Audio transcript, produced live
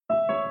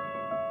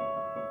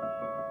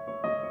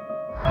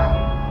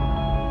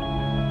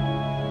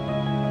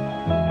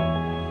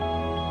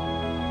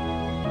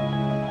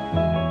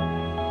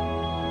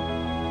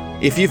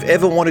If you've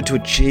ever wanted to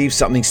achieve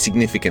something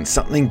significant,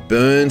 something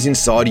burns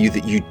inside of you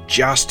that you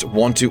just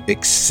want to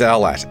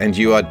excel at, and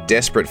you are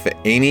desperate for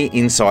any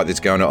insight that's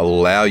going to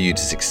allow you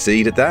to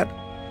succeed at that,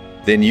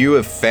 then you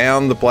have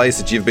found the place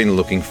that you've been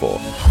looking for.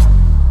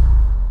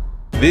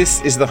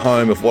 This is the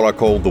home of what I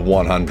call the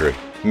 100.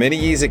 Many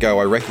years ago,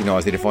 I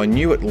recognized that if I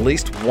knew at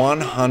least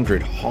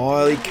 100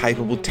 highly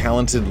capable,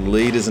 talented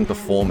leaders and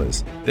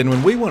performers, then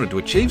when we wanted to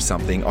achieve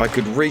something, I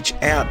could reach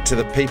out to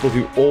the people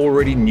who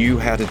already knew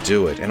how to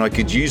do it, and I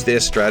could use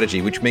their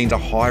strategy, which means a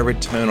high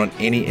return on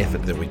any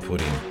effort that we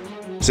put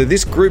in. So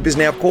this group is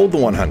now called the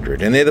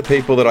 100, and they're the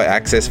people that I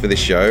access for this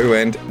show,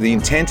 and the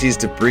intent is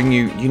to bring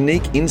you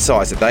unique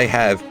insights that they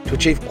have to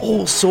achieve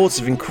all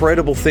sorts of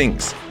incredible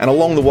things. And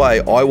along the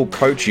way, I will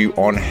coach you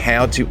on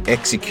how to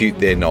execute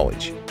their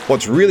knowledge.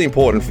 What's really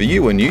important for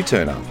you when you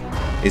turn up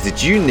is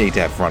that you need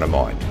to have front of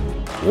mind.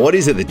 What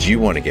is it that you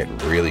want to get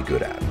really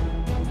good at?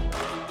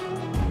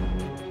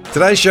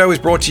 Today's show is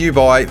brought to you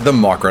by the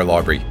Micro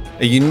Library,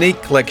 a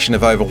unique collection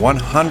of over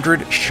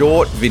 100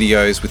 short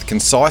videos with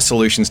concise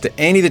solutions to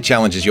any of the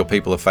challenges your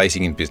people are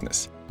facing in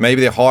business.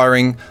 Maybe they're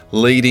hiring,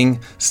 leading,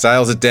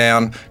 sales are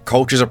down,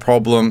 culture's a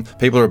problem,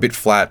 people are a bit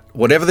flat.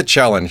 Whatever the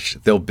challenge,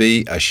 there'll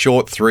be a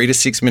short 3 to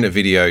 6 minute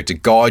video to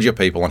guide your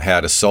people on how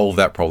to solve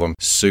that problem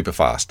super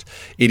fast.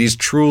 It is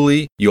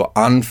truly your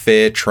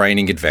unfair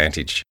training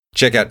advantage.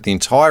 Check out the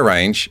entire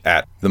range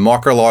at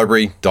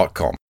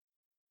themicrolibrary.com.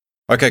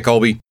 Okay,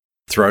 Colby,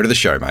 throw to the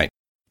show, mate.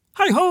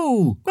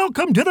 Hi-ho!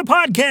 Welcome to the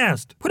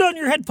podcast. Put on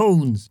your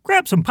headphones,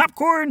 grab some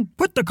popcorn,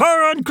 put the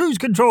car on cruise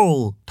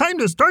control. Time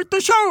to start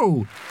the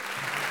show!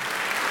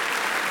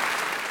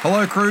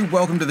 Hello, crew.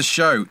 Welcome to the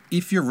show.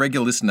 If you're a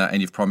regular listener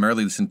and you've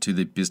primarily listened to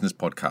the business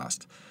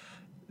podcast,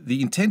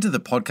 the intent of the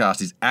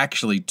podcast is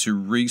actually to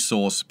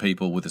resource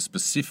people with a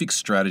specific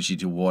strategy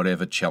to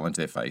whatever challenge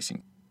they're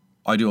facing.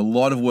 I do a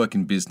lot of work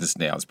in business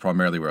now. It's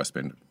primarily where I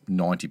spend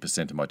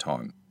 90% of my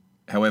time.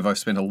 However, I've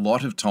spent a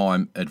lot of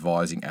time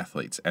advising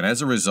athletes, and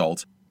as a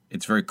result,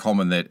 it's very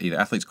common that either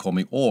athletes call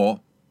me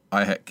or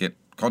I get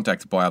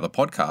contacted by other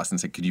podcasts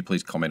and say, could you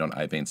please comment on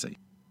A, B, and C?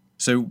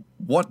 So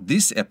what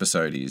this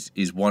episode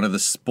is one of the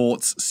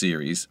sports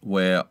series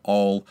where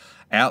I'll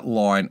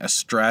outline a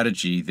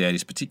strategy that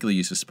is particularly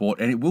used for sport,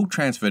 and it will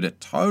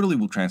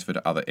totally transfer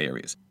to other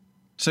areas.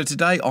 So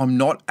today, I'm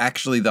not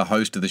actually the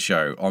host of the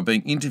show. I'm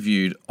being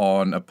interviewed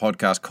on a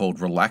podcast called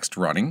Relaxed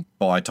Running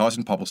by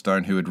Tyson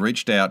Popplestone, who had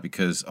reached out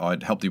because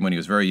I'd helped him when he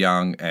was very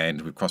young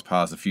and we've crossed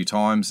paths a few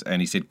times.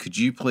 And he said, could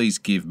you please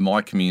give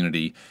my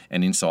community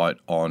an insight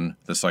on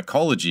the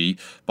psychology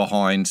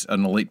behind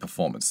an elite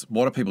performance?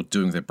 What are people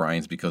doing with their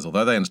brains? Because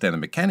although they understand the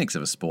mechanics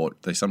of a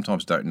sport, they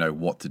sometimes don't know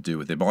what to do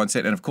with their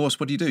mindset. And of course,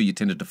 what do? You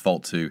tend to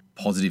default to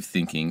positive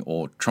thinking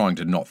or trying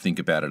to not think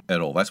about it at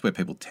all. That's where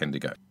people tend to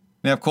go.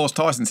 Now, of course,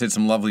 Tyson said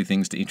some lovely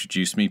things to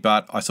introduce me,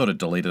 but I sort of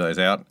deleted those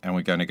out, and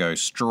we're going to go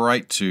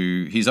straight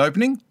to his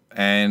opening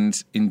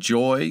and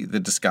enjoy the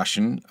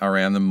discussion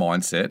around the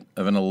mindset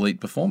of an elite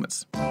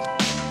performance.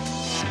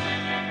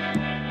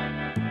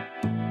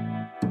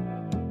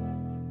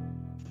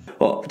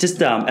 Well, just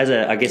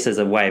as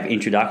a way of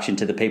introduction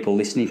to the people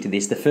listening to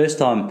this, the first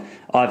time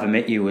I ever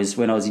met you was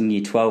when I was in year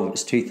 12. It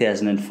was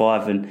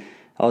 2005, and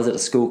I was at a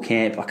school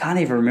camp. I can't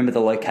even remember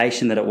the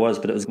location that it was,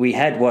 but we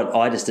had what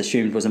I just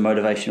assumed was a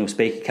motivational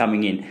speaker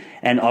coming in.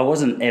 And I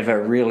wasn't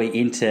ever really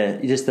into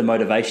just the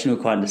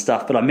motivational kind of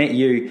stuff, but I met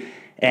you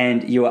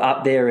and you were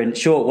up there, and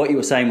sure, what you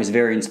were saying was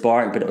very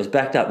inspiring, but it was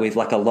backed up with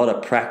like a lot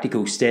of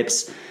practical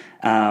steps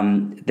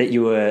that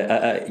you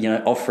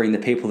were offering the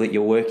people that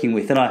you're working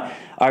with. And I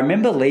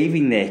remember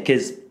leaving there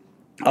because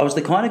I was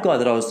the kind of guy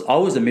that I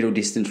was a middle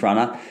distance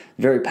runner,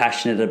 very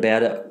passionate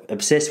about it,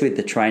 obsessed with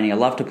the training. I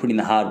love to put in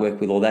the hard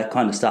work with all that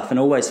kind of stuff, and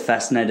always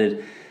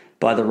fascinated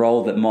by the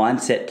role that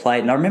mindset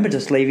played. And I remember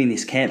just leaving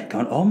this camp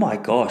going, oh my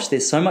gosh,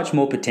 there's so much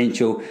more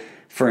potential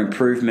for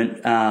improvement,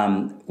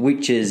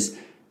 which is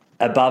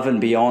above and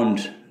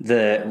beyond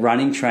the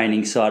running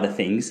training side of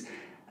things,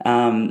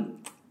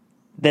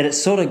 that it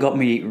sort of got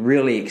me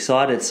really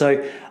excited.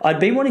 So I'd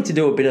been wanting to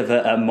do a bit of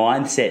a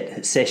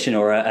mindset session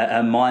or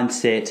a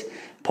mindset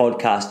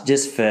podcast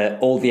just for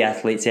all the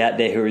athletes out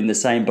there who are in the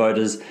same boat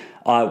as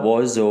I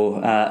was,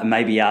 or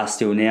maybe are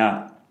still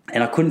now.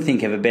 And I couldn't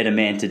think of a better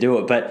man to do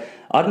it. But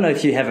I don't know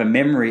if you have a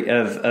memory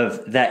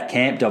of that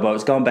camp, Dobbo.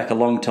 It's gone back a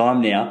long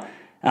time now.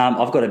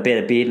 I've got a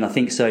better beard, and I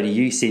think so do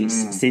you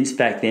since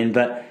back then.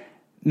 But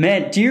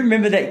man, do you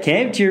remember that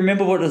camp? Do you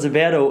remember what it was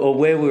about or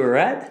where we were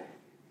at?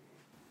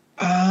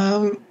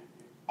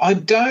 I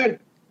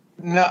don't.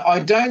 No, I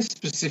don't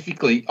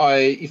specifically.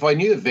 If I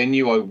knew the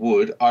venue, I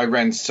would. I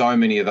ran so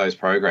many of those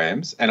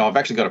programs, and I've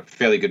actually got a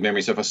fairly good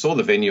memory. So if I saw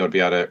the venue, I'd be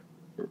able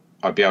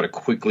to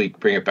quickly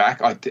bring it back.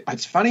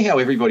 It's funny how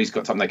everybody's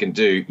got something they can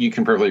do. You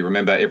can probably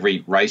remember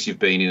every race you've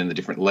been in and the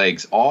different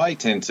legs. I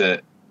tend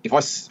to,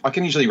 I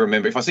can usually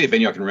remember, if I see a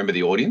venue, I can remember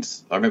the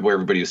audience. I remember where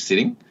everybody was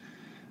sitting.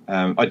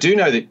 I do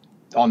know that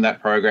on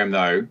that program,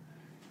 though,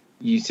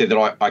 you said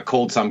that I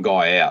called some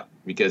guy out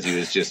because he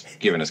was just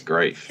giving us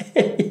grief.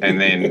 And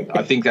then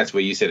I think that's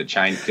where you said it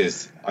changed,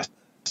 because I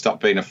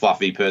stopped being a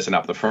fluffy person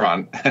up the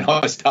front and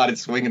I started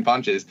swinging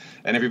punches,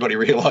 and everybody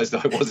realised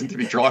I wasn't to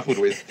be trifled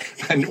with.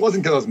 And it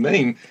wasn't because I was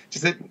mean,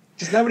 just that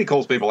nobody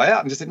calls people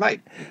out and just said,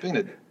 mate, you've been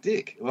a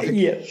dick. Like,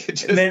 yeah,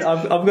 man,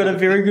 I've got a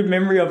very good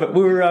memory of it.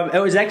 We were, it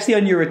was actually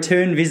on your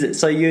return visit.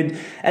 So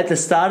at the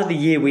start of the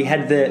year, we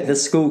had the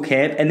school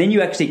camp, and then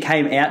you actually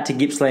came out to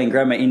Gippsland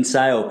Grammar in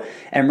Sale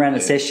and ran a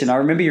session. I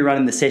remember you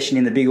running the session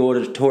in the big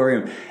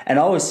auditorium, and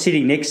I was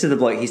sitting next to the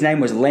bloke. His name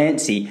was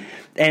Lancey.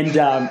 And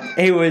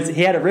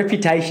he had a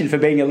reputation for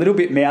being a little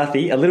bit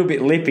mouthy, a little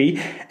bit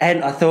lippy,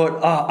 and I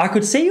thought, I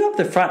could see you up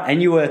the front,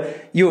 and you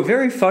were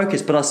very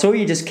focused, but I saw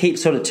you just keep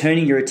sort of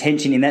turning your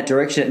attention in that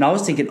direction, and I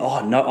was thinking,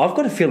 oh no, I've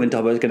got a feeling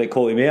Dobbo's going to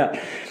call him out.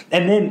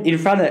 And then in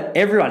front of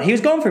everyone, he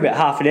was gone for about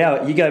half an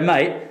hour. You go,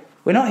 mate,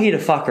 we're not here to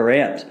fuck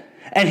around,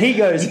 and he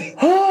goes,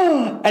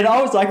 oh, and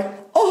I was like,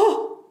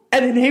 oh.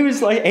 And then he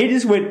was like, he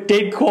just went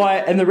dead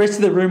quiet, and the rest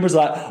of the room was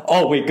like,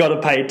 oh, we've got to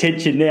pay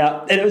attention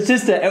now. And it was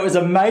just, it was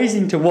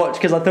amazing to watch,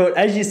 because I thought,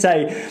 as you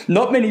say,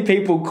 not many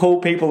people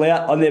call people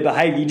out on their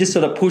behaviour. You just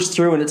sort of push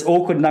through, and it's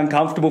awkward and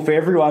uncomfortable for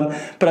everyone.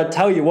 But I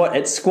tell you what,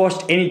 it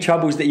squashed any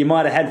troubles that you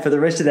might have had for the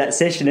rest of that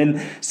session,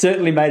 and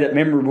certainly made it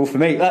memorable for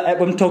me.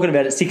 I'm talking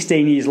about it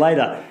 16 years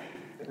later.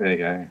 There you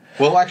go.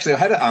 Well, actually, I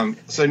had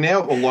so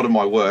now a lot of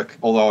my work,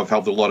 although I've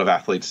helped a lot of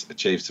athletes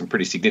achieve some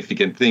pretty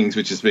significant things,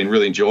 which has been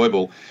really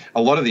enjoyable,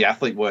 a lot of the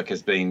athlete work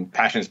has been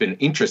passion, has been an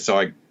interest. So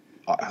I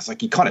was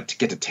like, you kind of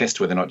get to test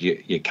whether or not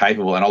you're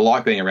capable. And I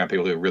like being around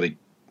people who are really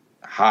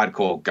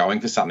hardcore going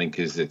for something,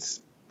 because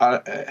it's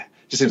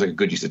just seems like a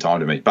good use of time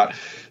to me. But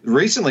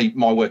recently,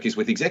 my work is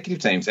with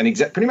executive teams, and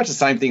pretty much the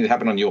same thing that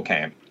happened on your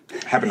camp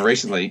happened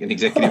recently, an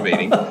executive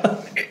meeting.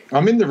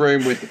 I'm in the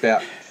room with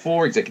about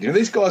 4 executives.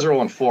 These guys are all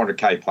on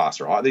 400K plus,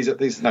 right? These are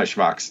no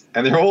schmucks.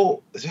 And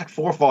there's about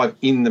 4 or 5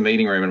 in the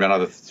meeting room and about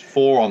another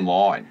 4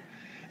 online.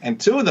 And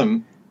 2 of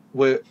them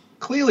were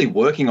clearly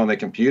working on their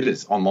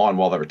computers online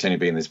while they were pretending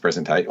to be in this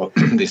presentation.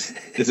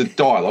 There's a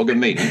dialogue, a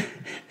meeting.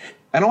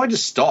 And I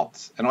just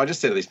stopped, and I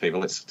just said to these people,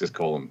 let's just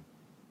call them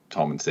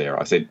Tom and Sarah.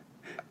 I said,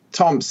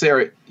 Tom,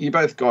 Sarah, you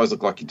both guys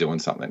look like you're doing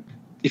something.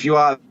 If you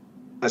are,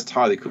 that's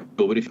totally cool,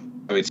 but if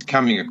it's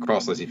coming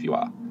across as if you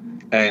are.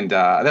 And they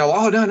were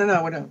like, oh,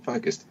 no, we're not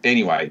focused.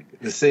 Anyway,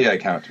 the CEO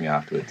came up to me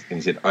afterwards and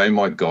he said, oh,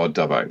 my God,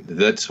 Dobbo,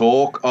 the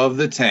talk of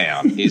the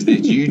town is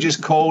that you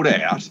just called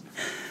out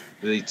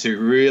the 2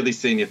 really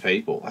senior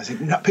people. I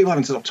said, no, people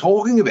haven't stopped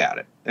talking about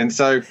it. And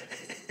so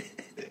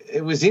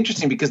it was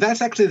interesting, because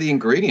that's actually the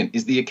ingredient,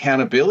 is the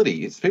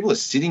accountability. It's people are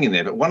sitting in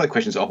there. But one of the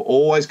questions I've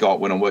always got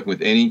when I'm working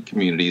with any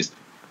community is,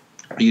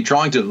 are you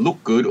trying to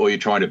look good or are you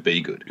trying to be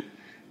good?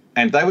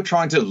 And they were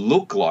trying to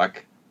look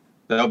like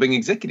they were being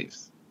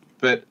executives.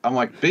 But I'm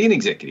like, be an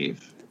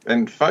executive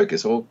and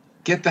focus, or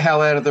get the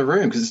hell out of the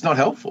room, because it's not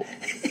helpful.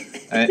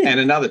 And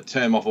another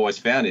term I've always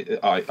found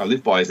I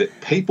live by is that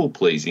people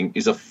pleasing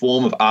is a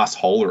form of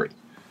assholery.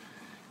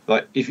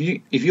 Like if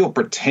you're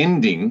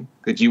pretending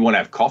that you want to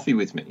have coffee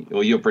with me,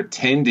 or you're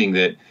pretending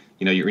that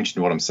you're interested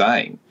in what I'm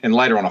saying, and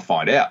later on I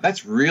find out,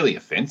 that's really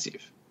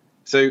offensive.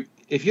 So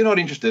if you're not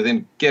interested,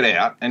 then get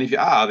out, and if you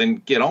are,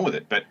 then get on with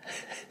it. But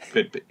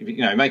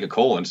make a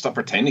call and stop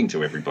pretending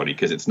to everybody,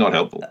 because it's not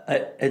helpful.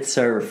 It's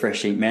so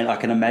refreshing, man. I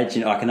can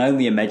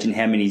only imagine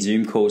how many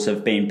Zoom calls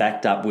have been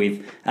backed up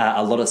with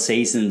a lot of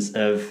seasons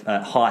of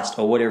Heist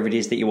or whatever it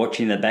is that you're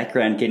watching in the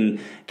background,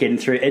 getting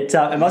through. It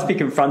must be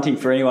confronting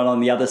for anyone on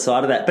the other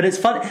side of that. But it's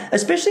fun,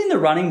 especially in the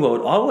running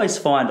world. I always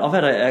find, I've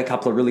had a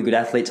couple of really good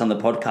athletes on the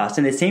podcast,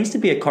 and there seems to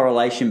be a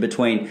correlation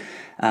between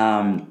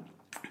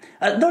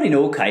not in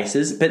all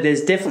cases, but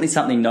there's definitely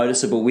something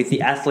noticeable with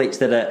the athletes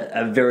that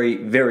are very,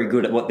 very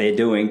good at what they're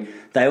doing.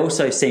 They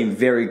also seem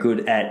very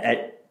good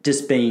at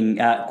just being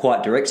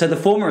quite direct. So the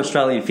former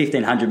Australian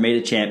 1500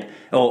 metre champ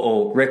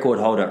or record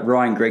holder,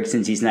 Ryan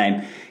Gregson's his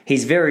name.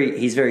 He's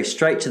very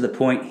straight to the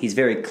point. He's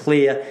very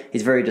clear.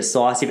 He's very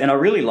decisive. And I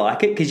really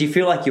like it, because you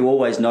feel like you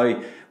always know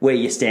where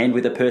you stand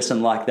with a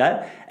person like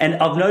that. And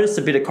I've noticed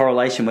a bit of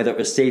correlation, whether it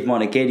was Steve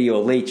Monaghetti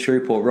or Lee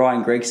Troop or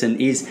Ryan Gregson,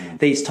 is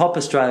these top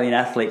Australian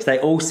athletes, they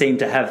all seem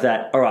to have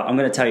that, all right, I'm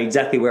going to tell you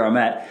exactly where I'm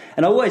at.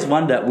 And I always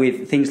wonder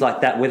with things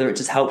like that, whether it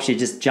just helps you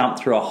just jump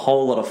through a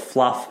whole lot of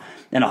fluff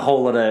and a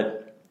whole lot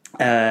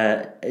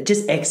of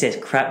just excess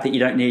crap that you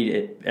don't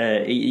need.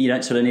 You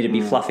don't sort of need to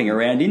be fluffing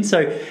around in.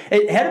 So,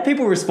 how do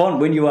people respond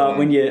when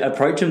you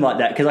approach them like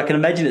that? Because I can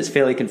imagine it's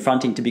fairly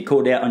confronting to be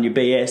called out on your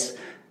BS.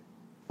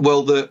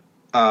 Well,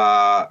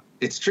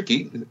 it's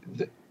tricky.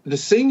 The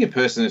senior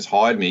person that's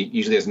hired me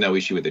usually has no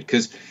issue with it,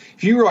 because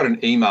if you write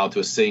an email to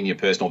a senior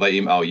person or they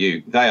email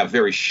you, they are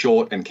very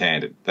short and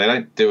candid. They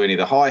don't do any of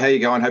the hi, how you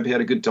going? Hope you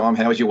had a good time.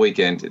 How was your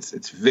weekend?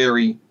 It's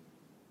very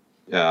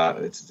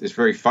it's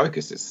very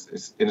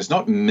focused. And it's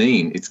not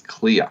mean. It's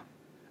clear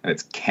and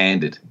it's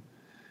candid.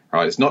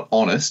 Right? It's not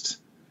honest,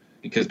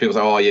 because people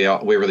say, oh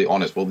yeah, we're really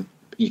honest. Well,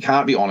 you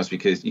can't be honest,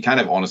 because you can't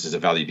have honest as a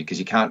value,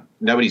 because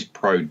nobody's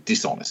pro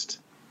dishonest.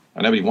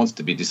 And nobody wants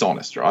to be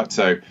dishonest, right?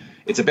 So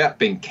it's about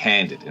being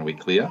candid and we're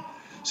clear.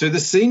 So the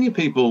senior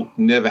people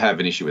never have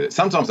an issue with it.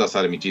 Sometimes they'll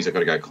say to me, geez, I've got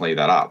to go clear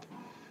that up.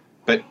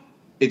 But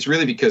it's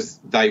really because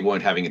they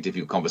weren't having a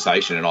difficult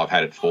conversation and I've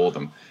had it for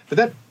them. But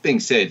that being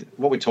said,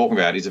 what we're talking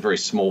about is a very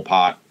small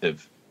part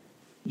of,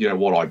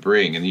 what I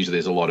bring, and usually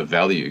there's a lot of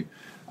value.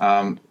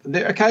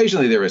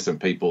 Occasionally there are some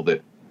people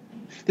that,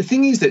 the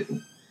thing is that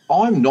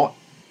I'm not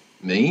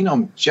mean,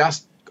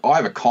 I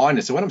have a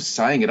kindness. So when I'm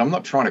saying it, I'm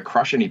not trying to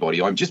crush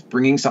anybody. I'm just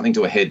bringing something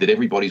to a head that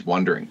everybody's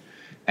wondering.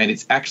 And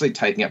it's actually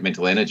taking up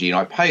mental energy. And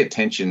I pay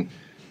attention.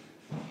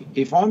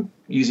 If I'm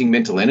using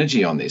mental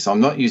energy on this, I'm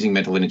not using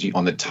mental energy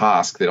on the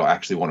task that I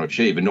actually want to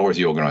achieve, and nor is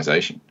the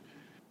organisation.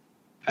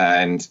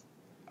 And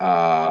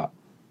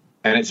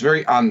it's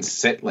very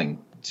unsettling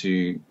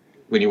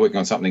when you're working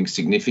on something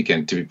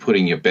significant, to be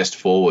putting your best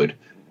forward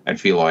and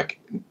feel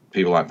like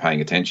people aren't paying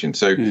attention.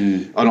 So,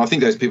 and I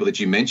think those people that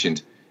you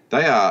mentioned,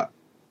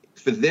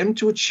 for them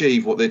to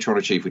achieve what they're trying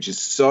to achieve, which is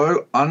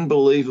so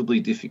unbelievably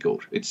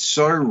difficult, it's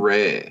so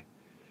rare.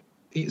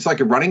 It's like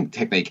a running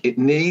technique. It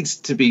needs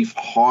to be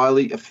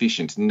highly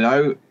efficient,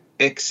 no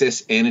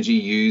excess energy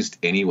used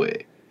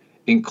anywhere,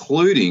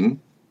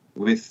 including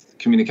with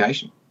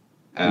communication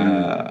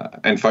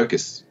and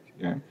focus.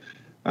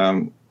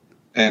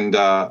 And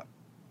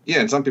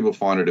some people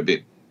find it a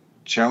bit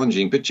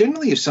challenging. But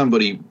generally, if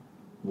somebody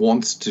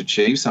wants to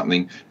achieve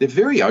something, they're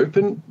very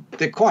open.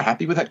 They're quite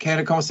happy with that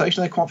candid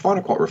conversation. They find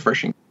it quite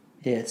refreshing.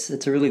 Yeah, it's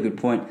a really good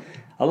point.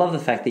 I love the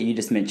fact that you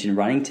just mentioned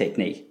running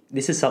technique.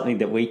 This is something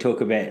that we talk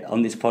about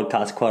on this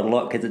podcast quite a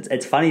lot, because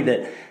it's funny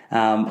that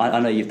I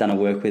know you've done a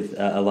work with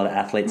a lot of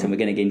athletes, and we're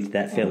going to get into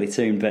that fairly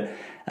soon, but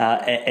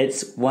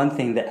it's one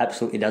thing that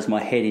absolutely does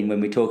my head in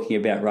when we're talking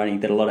about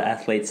running, that a lot of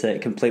athletes are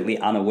completely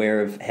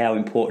unaware of how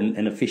important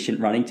an efficient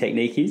running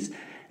technique is.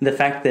 The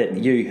fact that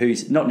you,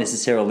 who's not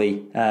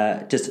necessarily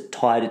just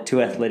tied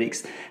to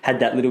athletics,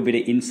 had that little bit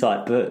of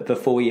insight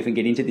before we even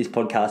get into this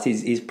podcast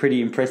is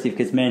pretty impressive,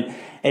 because, man,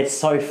 it's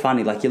so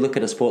funny. Like, you look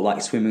at a sport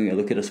like swimming, you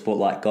look at a sport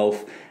like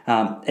golf,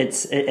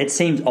 it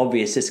seems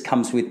obvious. It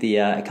comes with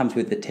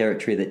the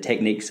territory that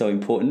technique's so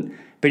important.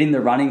 But in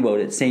the running world,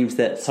 it seems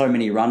that so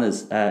many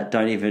runners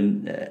don't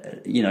even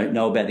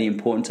know about the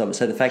importance of it.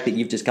 So the fact that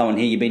you've just come on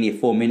here, you've been here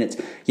 4 minutes,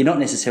 you're not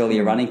necessarily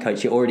a running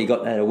coach, you already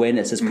got that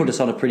awareness. Has put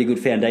us on a pretty good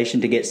foundation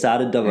to get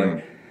started,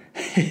 Dobbo.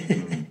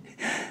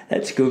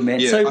 That's good, man.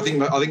 Yeah, So, I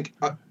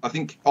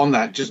think on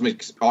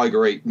that, I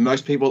agree.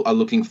 Most people are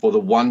looking for the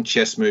one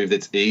chess move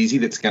that's easy,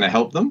 that's going to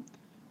help them,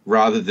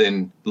 rather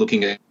than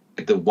looking at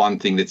the one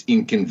thing that's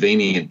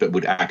inconvenient but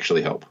would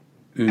actually help.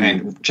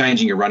 And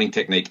changing your running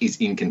technique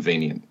is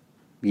inconvenient.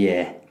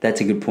 Yeah,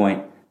 that's a good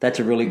point. That's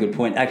a really good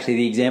point. Actually,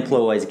 the example I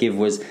always give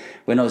was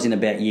when I was in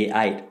about year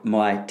 8,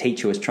 my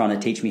teacher was trying to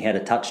teach me how to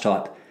touch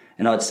type,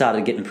 and I'd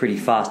started getting pretty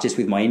fast just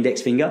with my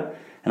index finger,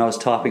 and I was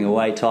typing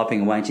away,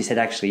 and she said,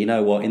 actually, you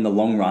know what, in the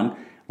long run,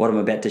 what I'm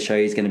about to show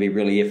you is going to be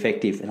really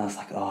effective. And I was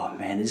like, oh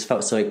man, it just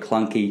felt so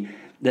clunky.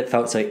 That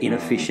felt so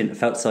inefficient. It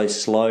felt so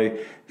slow.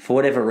 For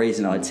whatever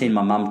reason, I'd seen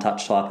my mum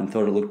touch type and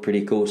thought it looked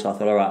pretty cool. So I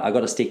thought, all right, I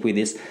got to stick with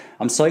this.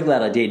 I'm so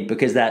glad I did,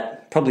 because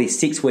that probably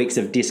 6 weeks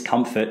of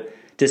discomfort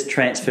just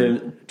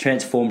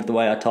transformed the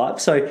way I type.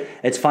 So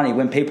it's funny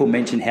when people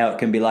mention how it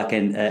can be like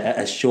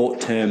a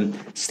short-term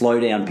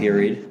slowdown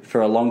period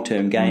for a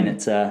long-term gain.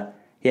 It's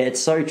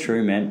so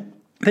true, man.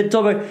 But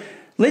Dobbo,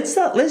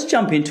 let's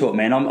jump into it,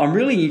 man. I'm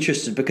really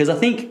interested, because I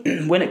think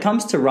when it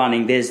comes to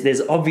running,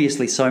 there's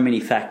obviously so many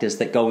factors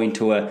that go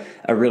into a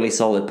really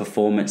solid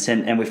performance,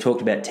 and we've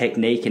talked about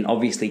technique, and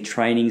obviously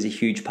training is a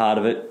huge part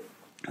of it.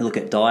 We look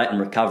at diet and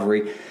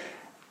recovery.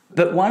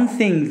 But one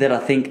thing that I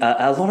think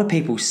a lot of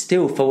people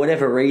still, for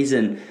whatever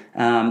reason,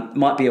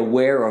 might be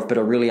aware of but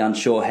are really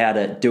unsure how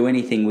to do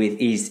anything with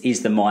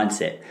is the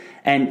mindset.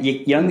 And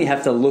you only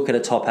have to look at a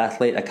top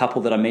athlete, a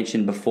couple that I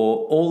mentioned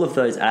before. All of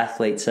those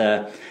athletes,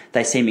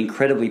 they seem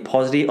incredibly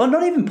positive, or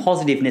not even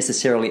positive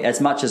necessarily,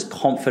 as much as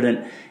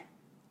confident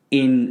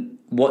in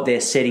what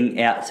they're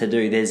setting out to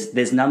do.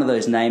 There's none of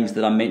those names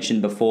that I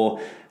mentioned before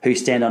who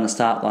stand on a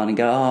start line and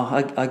go,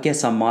 I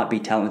guess I might be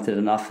talented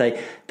enough.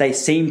 They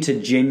seem to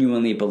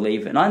genuinely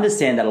believe it. And I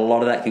understand that a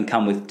lot of that can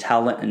come with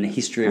talent and a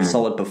history of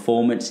solid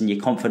performance, and your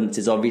confidence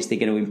is obviously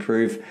going to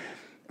improve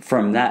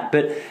from that.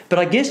 But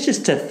I guess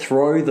just to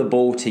throw the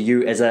ball to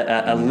you as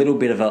a little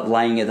bit of a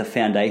laying of the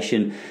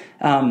foundation,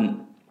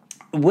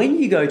 when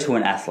you go to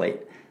an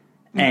athlete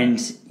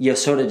and you're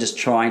sort of just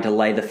trying to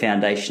lay the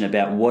foundation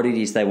about what it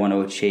is they want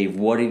to achieve,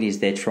 what it is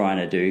they're trying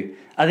to do,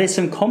 are there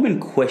some common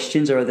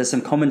questions, or are there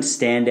some common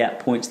standout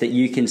points that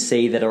you can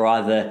see that are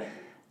either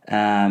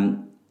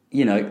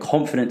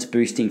confidence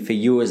boosting for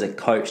you as a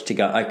coach to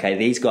go, okay,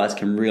 these guys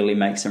can really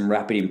make some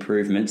rapid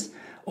improvements,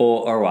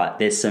 or all right,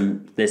 there's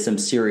some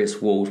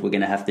serious walls we're going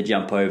to have to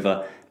jump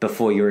over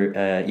before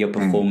your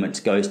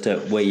performance goes to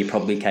where you're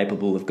probably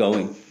capable of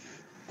going?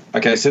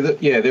 Okay, so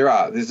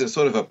there's a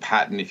sort of a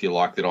pattern, if you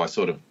like, that I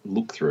sort of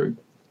look through.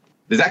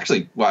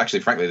 Frankly,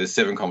 there's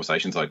 7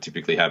 conversations I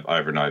typically have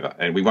over and over,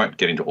 and we won't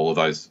get into all of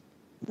those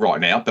right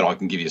now, but I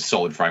can give you a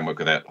solid framework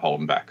without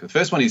holding back. The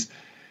first one is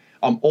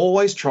I'm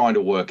always trying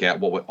to work out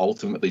what we're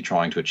ultimately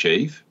trying to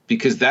achieve,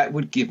 because that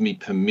would give me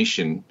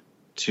permission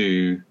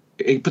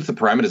it puts the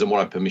parameters on what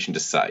I have permission to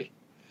say.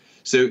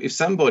 So if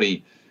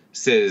somebody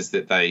says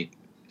that they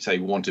say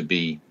want to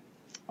be,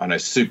 I know,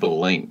 super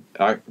lean,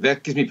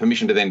 that gives me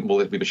permission to then,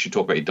 well, we should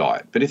talk about your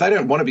diet. But if they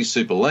don't want to be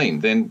super lean,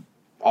 then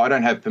I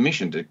don't have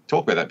permission to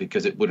talk about that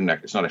because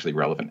it's not actually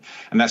relevant.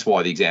 And that's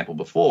why the example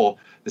before,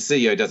 the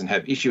CEO doesn't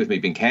have issue with me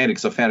being candid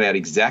because I found out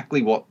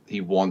exactly what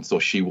he wants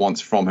or she wants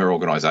from her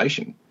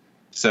organisation.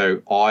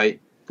 So I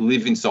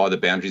live inside the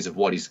boundaries of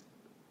what is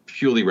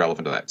purely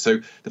relevant to that. So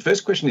the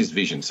first question is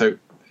vision. So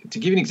to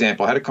give you an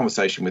example, I had a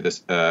conversation with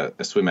a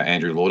swimmer,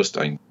 Andrew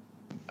Lauderstein,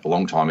 a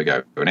long time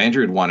ago. And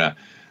Andrew had won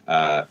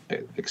a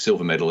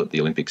silver medal at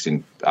the Olympics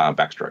in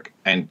backstroke.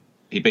 And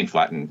he'd been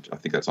flattened. I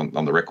think that's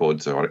on the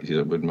record, so he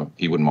wouldn't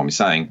mind me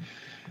saying.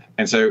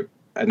 And so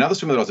another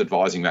swimmer that I was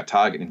advising, Matt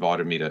Target,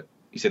 invited me to,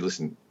 he said,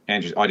 listen,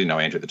 Andrew, I didn't know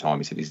Andrew at the time.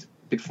 He said, he's a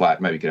bit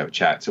flat, maybe we could have a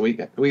chat. So we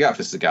go out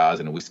for cigars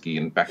and a whiskey,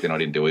 and back then I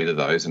didn't do either of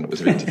those, and it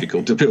was a bit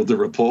difficult to build the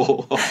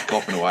rapport. I was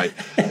coughing away.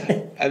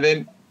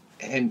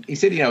 And he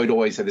said, he'd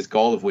always had this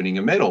goal of winning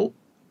a medal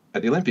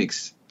at the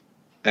Olympics,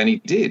 and he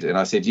did. And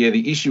I said, yeah,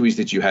 the issue is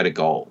that you had a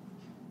goal.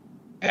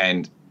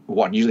 And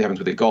what usually happens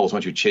with a goal is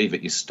once you achieve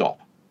it, you stop.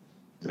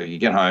 So you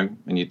get home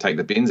and you take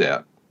the bins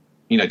out.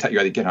 You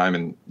either get home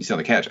and you sit on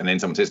the couch and then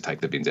someone says,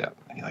 take the bins out.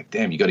 And you're like,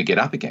 damn, you got to get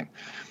up again.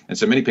 And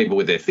so many people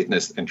with their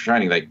fitness and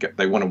training,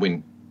 they want to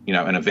win,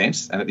 an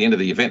event. And at the end of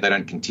the event, they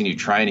don't continue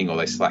training or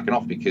they slacken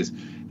off because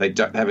they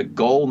don't have a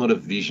goal, not a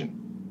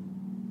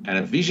vision. And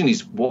a vision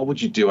is what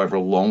would you do over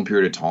a long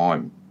period of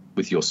time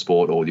with your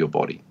sport or with your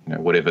body,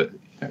 whatever,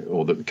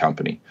 or the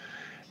company.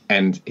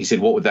 And he said,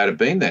 what would that have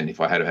been then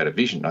if I had had a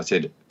vision? I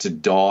said, to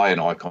die an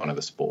icon of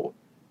the sport.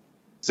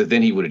 So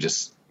then he would have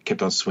just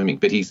kept on swimming.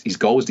 But his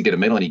goal was to get a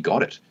medal, and he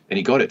got it. And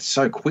he got it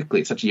so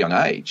quickly at such a young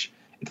age.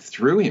 It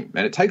threw him.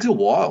 And it takes a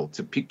while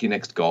to pick your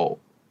next goal.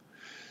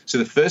 So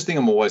the first thing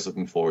I'm always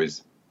looking for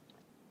is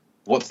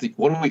what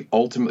are we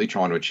ultimately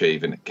trying to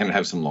achieve, and can it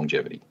have some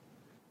longevity?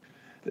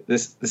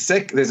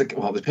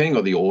 Depending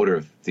on the order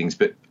of things,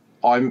 but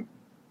I'm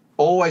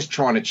always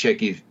trying to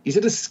check is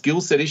it a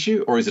skill set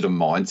issue or is it a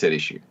mindset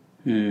issue?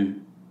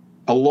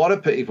 A lot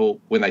of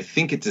people, when they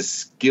think it's a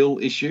skill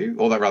issue,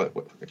 or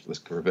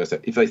let's reverse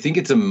that. If they think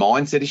it's a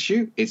mindset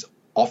issue, it's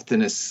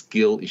often a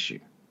skill issue.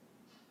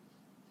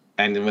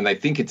 And then when they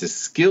think it's a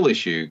skill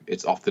issue,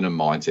 it's often a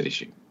mindset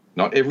issue.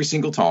 Not every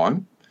single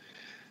time.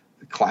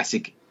 The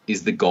classic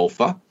is the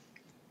golfer.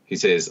 He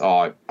says,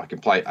 I can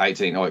play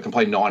 18, I can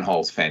play 9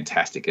 holes,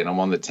 fantastic. And I'm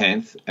on the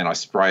 10th and I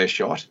spray a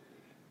shot.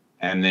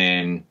 And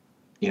then,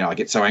 I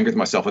get so angry with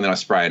myself, and then I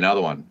spray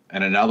another one,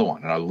 and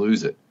I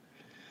lose it.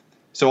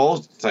 So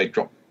I'll say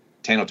drop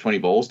 10 or 20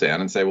 balls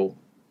down and say, well,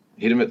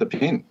 hit them at the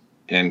pin.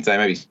 And say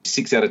maybe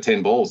 6 out of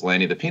 10 balls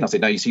land in the pin. I say,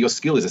 no, you see, your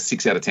skill is a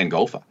 6 out of 10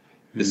 golfer.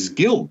 The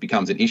skill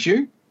becomes an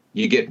issue.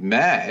 You get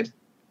mad,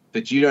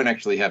 but you don't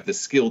actually have the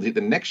skill to hit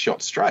the next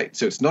shot straight.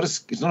 So it's not a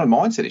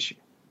mindset issue.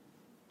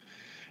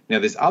 Now,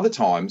 there's other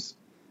times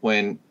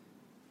when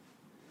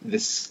the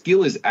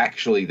skill is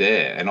actually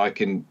there, and I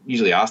can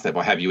usually ask that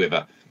by, have you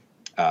ever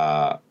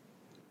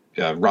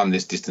run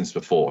this distance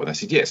before? And I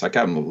said, yes,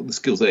 okay, well, the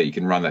skill's there. You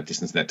can run that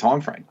distance in that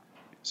time frame.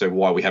 So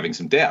why are we having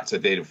some doubt? So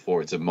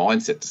therefore, it's a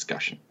mindset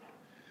discussion.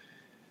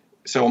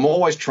 So I'm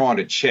always trying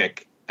to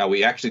check, are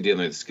we actually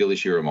dealing with a skill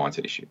issue or a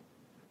mindset issue?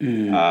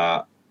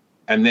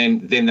 And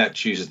then that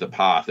chooses the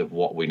path of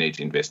what we need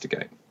to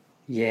investigate.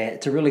 Yeah,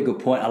 it's a really good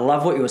point. I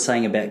love what you were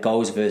saying about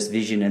goals versus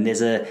vision. And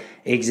there's an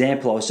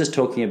example. I was just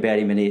talking about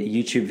him in a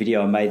YouTube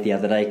video I made the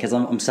other day because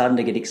I'm starting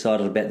to get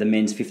excited about the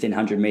men's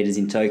 1,500 metres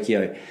in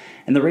Tokyo.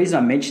 And the reason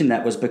I mentioned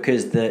that was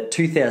because the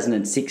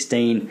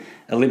 2016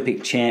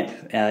 Olympic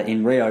champ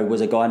in Rio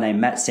was a guy named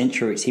Matt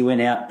Centrowitz. He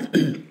went out,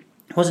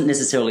 wasn't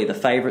necessarily the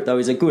favourite, though. He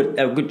was a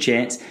good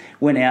chance.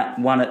 Went out,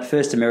 won it,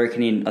 first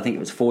American in, I think it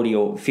was 40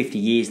 or 50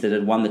 years that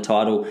had won the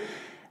title.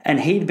 And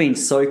he'd been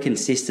so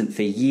consistent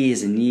for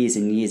years and years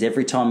and years.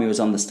 Every time he was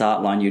on the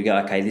start line, you'd go,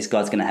 okay, this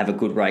guy's going to have a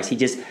good race.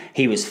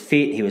 He was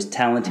fit, he was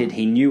talented,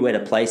 he knew where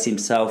to place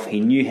himself, he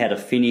knew how to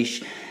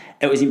finish.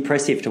 It was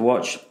impressive to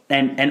watch.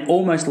 And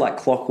almost like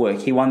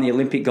clockwork, he won the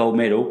Olympic gold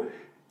medal,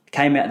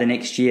 came out the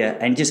next year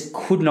and just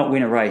could not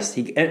win a race.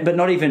 But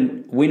not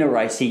even win a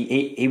race,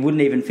 he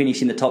wouldn't even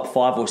finish in the top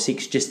 5 or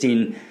 6 just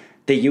in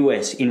the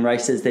US in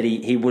races that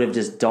he would have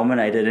just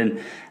dominated. And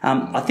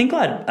I think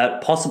I'd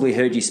possibly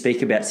heard you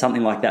speak about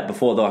something like that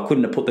before, though I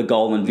couldn't have put the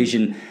goal and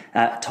vision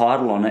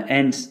title on it.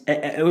 And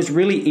it was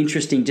really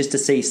interesting just to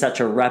see such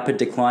a rapid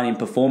decline in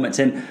performance.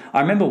 And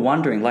I remember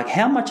wondering,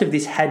 how much of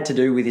this had to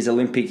do with his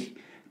Olympic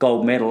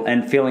gold medal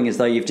and feeling as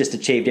though you've just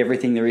achieved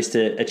everything there is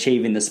to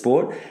achieve in the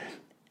sport.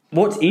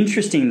 What's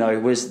interesting, though,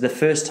 was the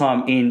first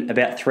time in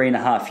about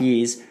 3.5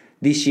 years,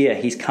 this year,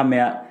 he's come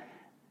out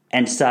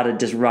and started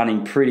just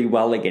running pretty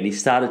well again. He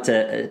started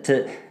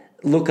to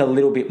look a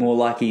little bit more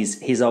like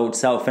his old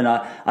self. And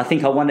I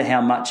think I wonder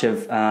how much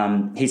of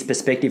his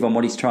perspective on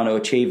what he's trying to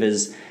achieve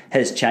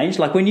has changed.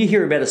 Like when you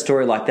hear about a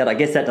story like that, I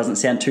guess that doesn't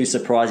sound too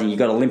surprising. You've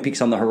got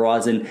Olympics on the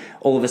horizon.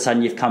 All of a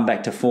sudden you've come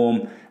back to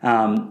form.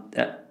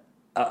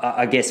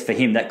 I guess for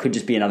him that could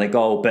just be another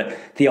goal. But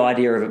the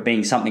idea of it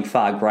being something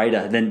far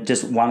greater than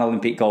just one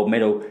Olympic gold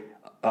medal,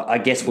 I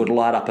guess would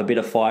light up a bit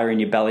of fire in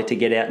your belly to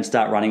get out and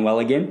start running well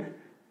again.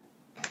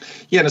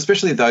 Yeah, and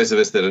especially those of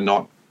us that are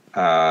not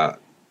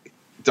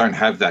don't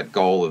have that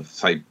goal of,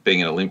 say,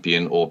 being an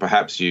Olympian, or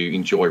perhaps you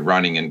enjoy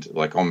running, and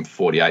like I'm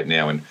 48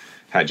 now and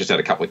just had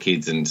a couple of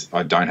kids, and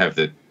I don't have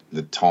the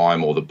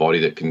time or the body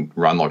that can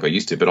run like I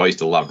used to, but I used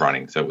to love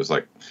running. So it was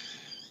like,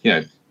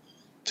 2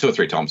 or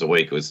 3 times a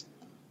week. It was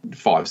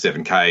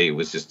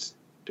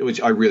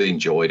 5-7K. I really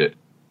enjoyed it.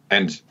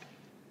 And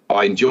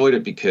I enjoyed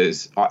it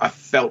because I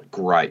felt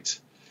great.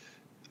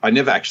 I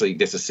never actually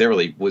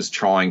necessarily was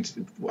trying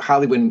to,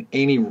 hardly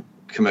any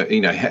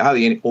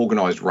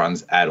organised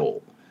runs at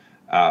all.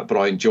 But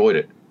I enjoyed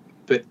it.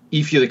 But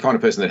if you're the kind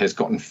of person that has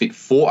gotten fit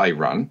for a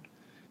run,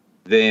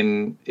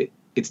 then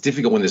it's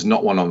difficult when there's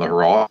not one on the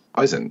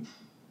horizon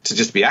to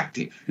just be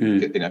active.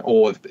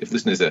 Or if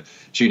listeners are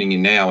tuning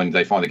in now and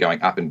they find they're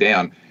going up and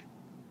down,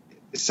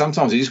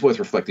 sometimes it is worth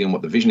reflecting on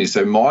what the vision is.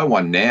 So my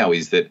one now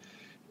is that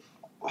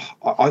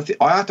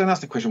I don't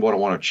ask the question what I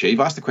want to achieve.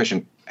 I ask the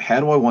question, how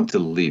do I want to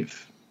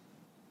live?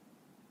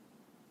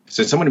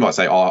 So somebody might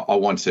say, I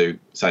want to,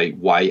 say,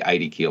 weigh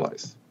 80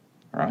 kilos,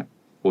 right?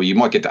 Well, you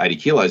might get to 80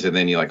 kilos and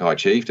then you're like, I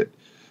achieved it.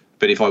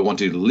 But if I want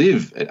to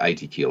live at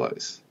 80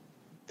 kilos,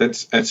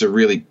 that's a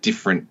really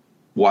different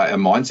way, a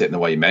mindset in the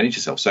way you manage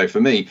yourself. So for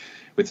me,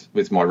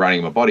 with my running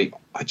and my body,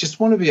 I just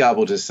want to be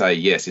able to say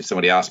yes. If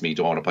somebody asks me,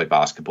 do I want to play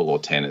basketball or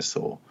tennis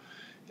or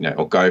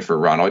go for a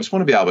run, I just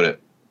want to be able to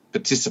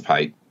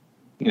participate,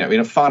 in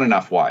a fun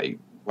enough way.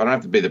 I don't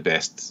have to be the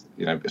best,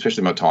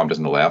 especially my time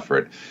doesn't allow for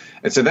it.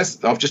 And so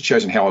I've just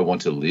chosen how I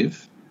want to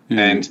live. Mm.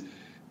 And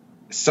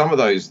some of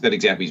that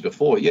example you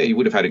before, you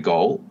would have had a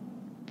goal,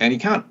 and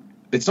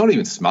it's not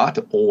even smart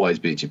to always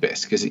be at your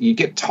best because you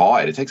get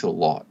tired. It takes a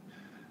lot.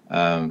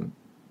 I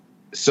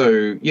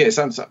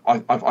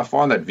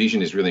find that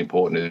vision is really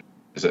important.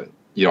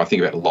 I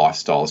think about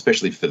lifestyle,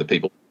 especially for the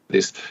people.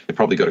 They've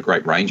probably got a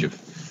great range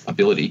of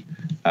ability,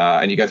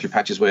 and you go through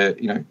patches where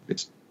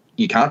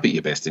you can't be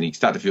your best, and you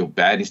start to feel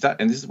bad.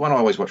 And this is one I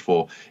always watch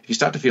for. If you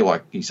start to feel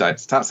like start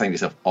saying to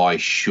yourself, "I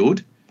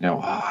should,"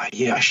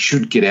 I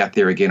should get out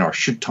there again, or I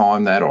should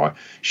time that, or I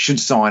should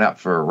sign up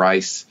for a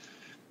race.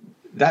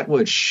 That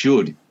word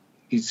 "should"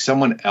 is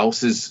someone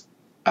else's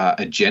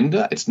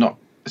agenda. It's not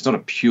a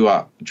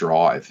pure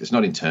drive. It's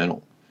not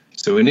internal.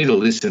 So we need to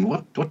listen.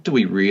 What do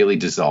we really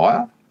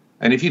desire?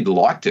 And if you'd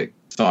like to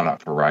sign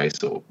up for a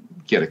race or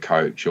get a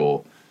coach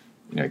or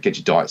get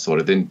your diet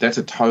sorted, then that's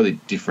a totally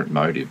different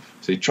motive.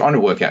 So you're trying to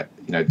work out,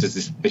 does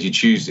this, as you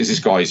choose, is this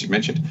guy, as you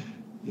mentioned,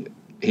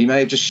 he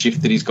may have just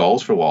shifted his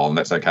goals for a while, and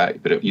that's okay.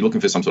 But you're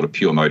looking for some sort of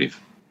pure motive.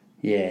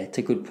 Yeah, it's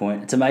a good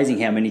point. It's amazing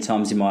how many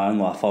times in my own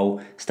life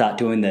I'll start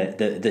doing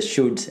the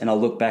shoulds, and I'll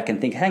look back and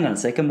think, hang on a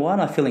second, why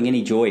aren't I feeling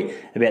any joy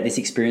about this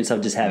experience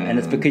I've just had? And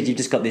it's because you've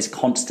just got this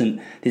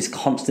constant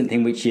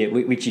thing which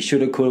you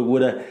shoulda, coulda,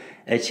 woulda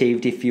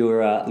achieved if you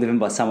were living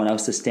by someone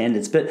else's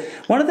standards. But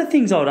one of the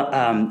things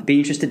I'd be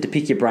interested to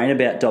pick your brain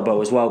about,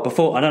 Dobbo, as well.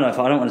 Before, I don't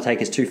want to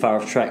take us too far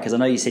off track, because I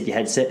know you said you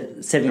had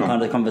 7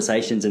 kind of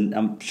conversations, and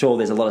I'm sure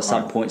there's a lot of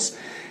sub points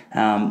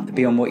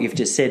beyond what you've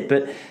just said.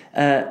 But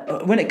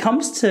when it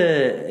comes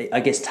to, I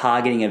guess,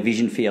 targeting a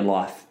vision for your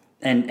life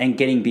and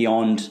getting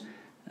beyond,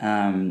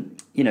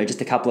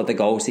 just a couple of the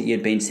goals that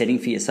you'd been setting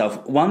for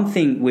yourself, one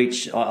thing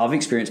which I've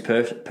experienced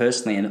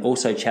personally, and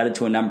also chatted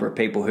to a number of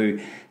people who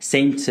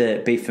seem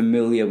to be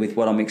familiar with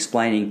what I'm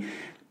explaining,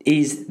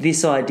 is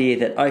this idea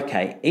that,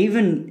 okay,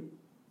 even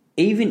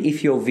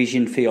if your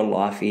vision for your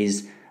life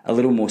is a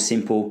little more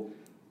simple,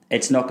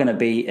 it's not going to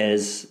be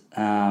as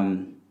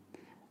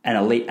an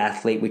elite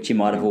athlete, which you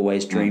might have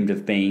always dreamed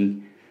of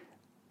being.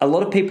 A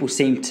lot of people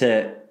seem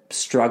to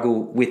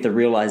struggle with the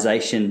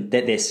realization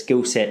that their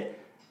skill set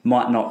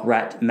might not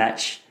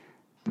match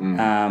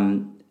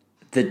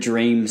the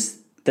dreams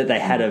that they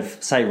had of,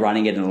 say,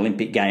 running at an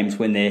Olympic Games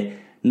when they're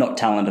not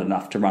talented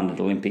enough to run at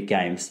Olympic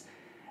Games.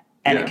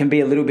 And it can be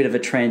a little bit of a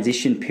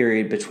transition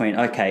period between,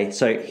 okay,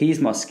 so here's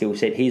my skill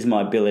set, here's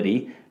my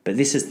ability, but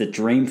this is the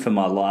dream for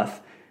my life.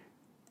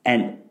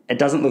 And it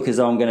doesn't look as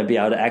though I'm going to be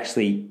able to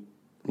actually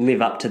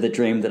live up to the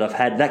dream that I've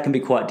had. That can be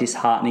quite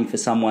disheartening for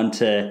someone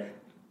to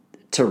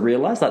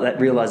realise. Like, that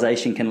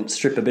realisation can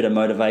strip a bit of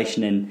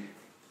motivation and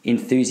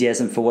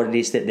enthusiasm for what it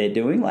is that they're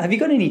doing. Like, have you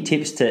got any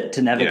tips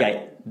to navigate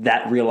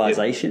that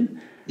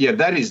realisation? Yeah,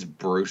 that is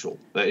brutal.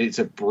 It's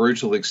a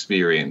brutal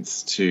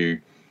experience to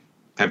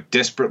have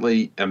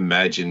desperately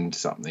imagined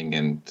something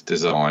and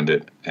designed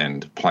it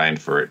and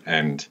planned for it,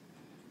 and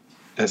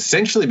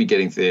essentially be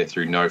getting there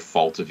through no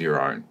fault of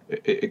your own.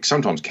 It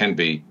sometimes can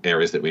be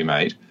errors that we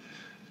made.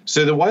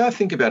 So the way I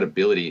think about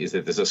ability is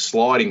that there's a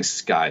sliding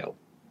scale.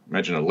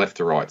 Imagine a left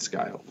to right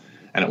scale.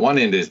 And at one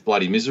end there's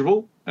bloody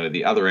miserable, and at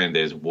the other end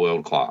there's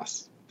world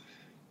class.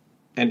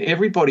 And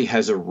everybody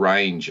has a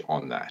range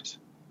on that.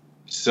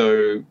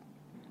 So,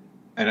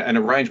 and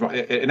a range,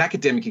 an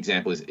academic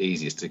example is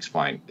easiest to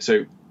explain.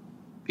 So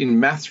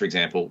in maths, for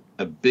example,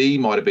 a B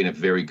might have been a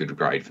very good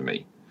grade for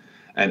me.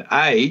 And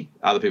A,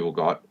 other people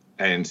got,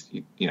 and,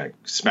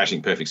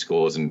 smashing perfect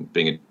scores and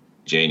being a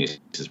genius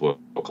is world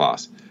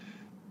class.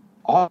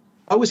 I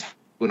was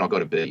when I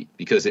got a B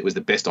because it was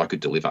the best I could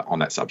deliver on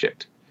that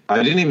subject.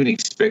 I didn't even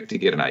expect to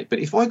get an A. But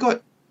if I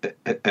got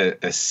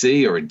a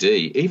C or a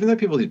D, even though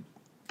people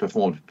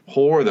performed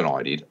poorer than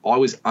I did, I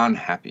was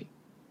unhappy.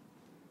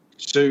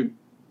 So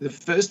the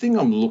first thing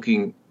I'm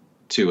looking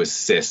to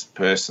assess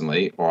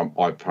personally, or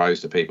I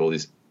pose to people,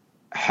 is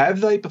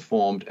have they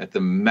performed at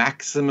the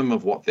maximum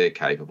of what they're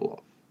capable of?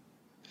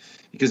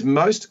 Because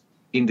most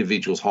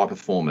individuals, high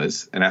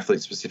performers and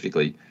athletes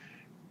specifically,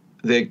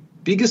 their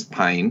biggest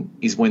pain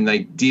is when they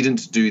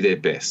didn't do their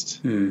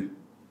best.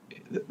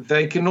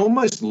 They can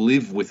almost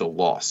live with a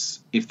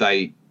loss if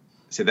they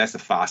say, that's the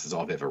fastest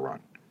I've ever run.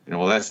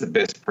 Well, that's the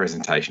best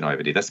presentation I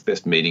ever did. That's the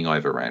best meeting I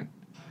ever ran.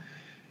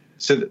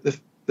 So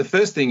the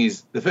first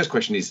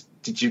question is,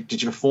 did you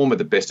perform at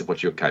the best of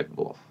what you're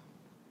capable of?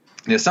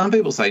 Now, some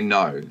people say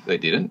no, they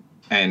didn't,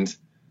 and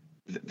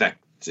that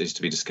is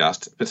to be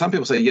discussed. But some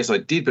people say, yes, I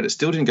did, but it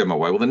still didn't go my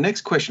way. Well, the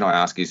next question I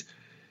ask is,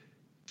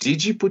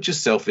 did you put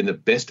yourself in the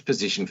best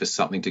position for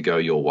something to go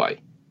your way?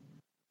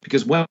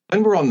 Because when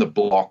we're on the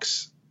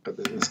blocks,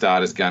 the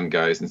starter's gun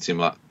goes and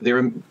similar,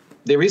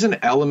 there is an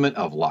element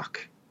of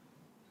luck.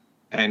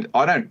 And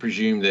I don't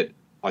presume that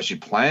I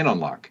should plan on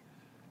luck.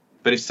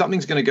 But if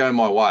something's going to go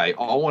my way,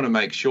 I want to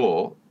make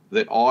sure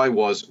that I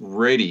was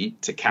ready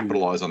to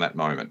capitalise on that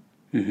moment.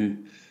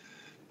 Mm-hmm.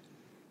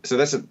 So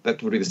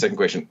that would be the second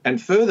question. And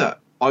further,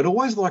 I'd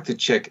always like to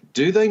check,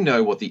 do they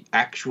know what the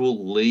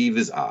actual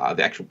levers are,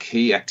 the actual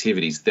key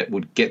activities that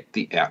would get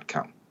the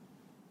outcome?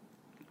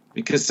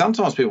 Because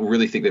sometimes people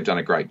really think they've done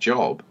a great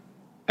job.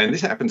 And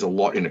this happens a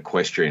lot in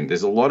equestrian.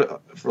 There's a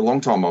lot for a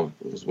long time I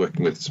was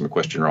working with some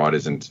equestrian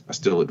riders, and I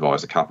still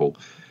advise a couple.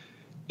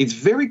 It's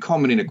very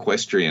common in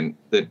equestrian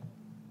that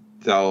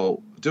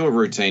they'll do a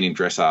routine in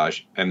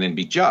dressage and then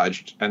be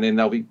judged, and then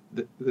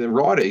the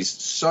rider is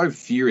so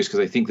furious because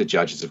they think the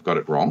judges have got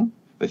it wrong.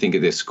 They think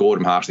they've scored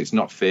them harshly. It's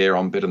not fair.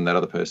 I'm better than that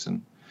other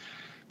person.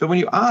 But when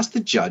you ask the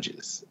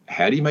judges,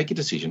 how do you make a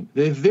decision?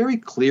 They're very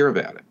clear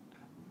about it.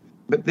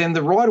 But then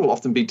the rider will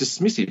often be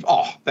dismissive.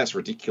 Oh, that's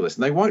ridiculous.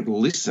 And they won't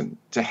listen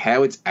to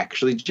how it's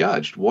actually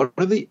judged. What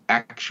are the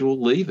actual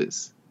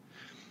levers?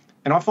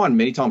 And I find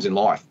many times in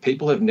life,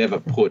 people have never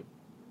put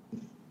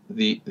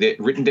they've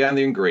written down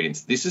the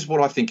ingredients. This is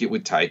what I think it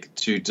would take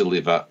to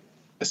deliver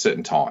a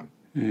certain time.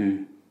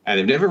 And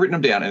they've never written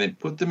them down and then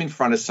put them in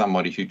front of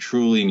somebody who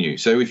truly knew.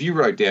 So if you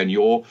wrote down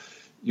your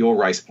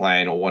race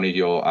plan, or one of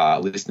your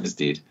listeners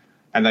did,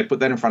 and they put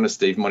that in front of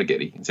Steve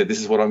Monaghetti and said, this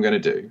is what I'm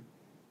going to do,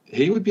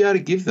 he would be able to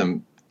give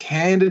them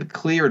candid,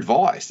 clear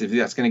advice if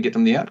that's going to get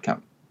them the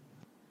outcome,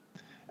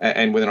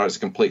 and whether or not it's a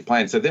complete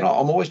plan. So then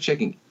I'm always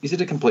checking, is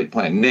it a complete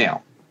plan?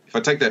 Now, if I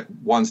take that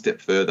one step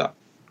further,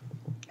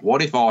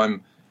 what if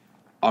I'm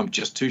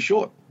just too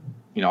short?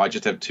 I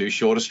just have too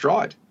short a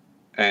stride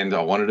and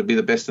I wanted to be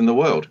the best in the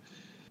world.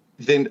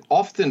 Then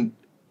often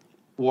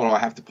what I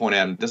have to point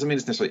out, and it doesn't mean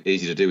it's necessarily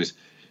easy to do, is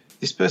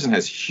this person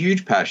has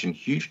huge passion,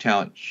 huge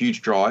talent,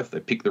 huge drive. They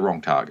pick the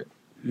wrong target.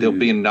 There'll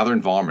be another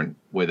environment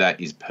where that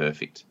is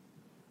perfect.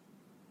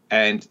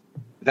 And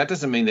that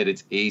doesn't mean that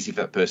it's easy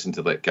for that person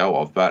to let go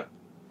of, but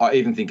I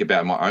even think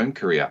about my own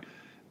career.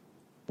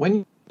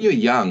 When you're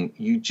young,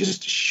 you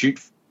just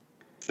shoot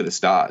for the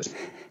stars.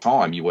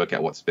 Time you work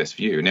out what's best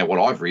for you. Now, what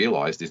I've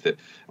realised is that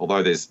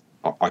although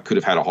I could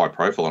have had a high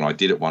profile, and I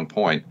did at one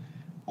point,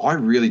 I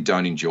really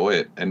don't enjoy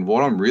it. And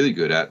what I'm really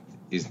good at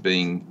is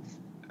being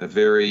a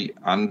very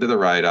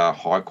under-the-radar,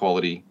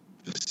 high-quality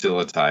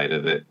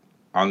facilitator that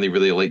only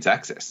really elites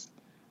access.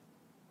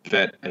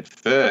 But at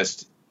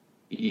first,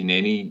 in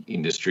any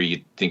industry,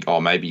 you'd think,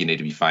 oh, maybe you need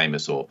to be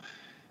famous, or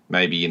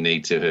maybe you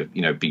need to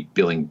have, be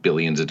billing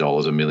billions of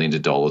dollars or millions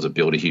of dollars or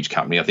build a huge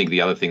company. I think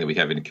the other thing that we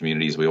have in the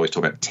community is we always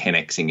talk about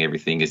 10xing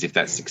everything as if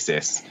that's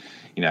success.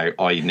 You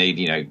need,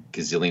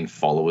 gazillion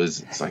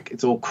followers. It's like,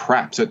 it's all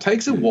crap. So it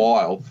takes a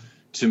while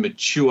to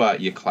mature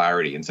your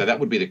clarity. And so that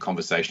would be the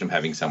conversation of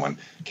having someone.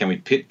 Can we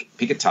pick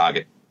a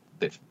target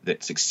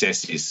that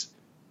success is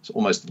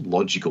almost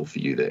logical for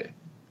you there?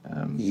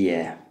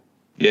 Yeah,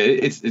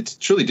 it's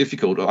truly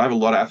difficult. I have a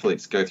lot of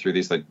athletes go through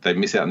this. They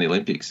miss out on the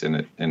Olympics,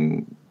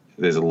 and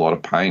there's a lot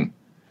of pain.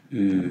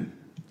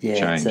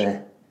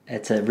 Yeah,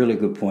 it's a really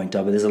good point,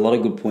 Dobby. There's a lot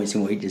of good points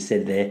in what you just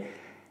said there.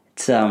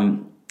 It's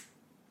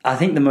I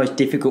think the most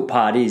difficult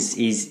part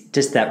is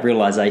just that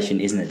realization,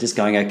 isn't it? Just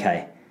going,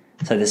 okay,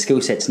 so the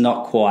skill set's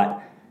not quite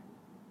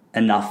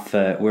enough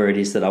for where it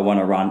is that I want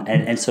to run,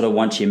 and sort of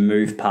once you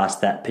move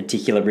past that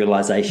particular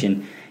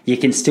realization, you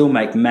can still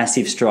make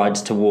massive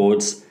strides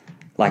towards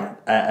like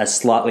a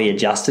slightly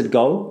adjusted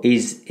goal.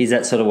 Is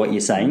that sort of what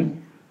you're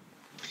saying?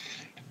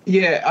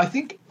 Yeah, I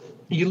think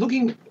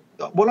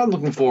what I'm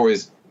looking for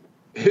is,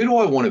 who do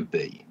I want to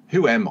be?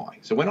 Who am I?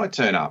 So when I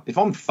turn up, if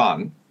I'm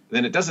fun,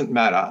 then it doesn't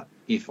matter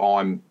if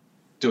I'm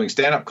doing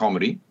stand-up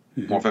comedy,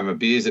 or if I'm a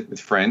beers with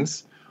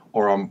friends,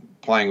 or I'm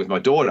playing with my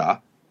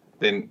daughter,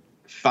 then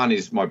fun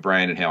is my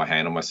brand and how I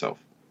handle myself.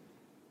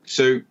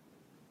 So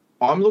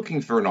I'm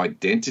looking for an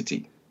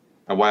identity,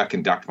 a way I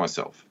conduct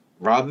myself,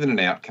 rather than an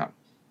outcome.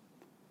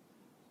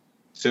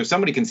 So if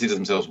somebody considers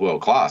themselves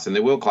world-class, and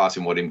they're world-class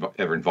in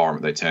whatever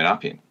environment they turn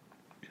up in,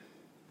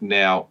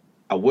 Now,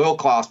 a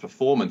world-class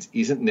performance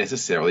isn't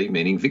necessarily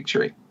meaning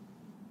victory.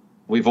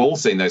 We've all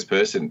seen those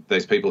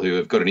people who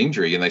have got an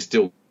injury and they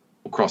still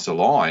cross a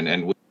line,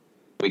 and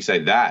we say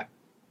that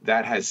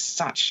has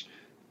such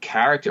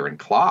character and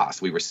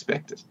class. We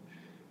respect it.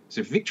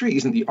 So victory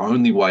isn't the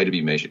only way to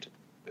be measured.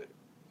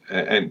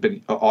 But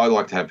I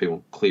like to have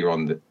people clear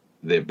on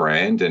their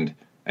brand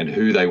and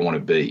who they want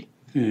to be.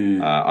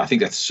 I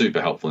think that's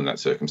super helpful in that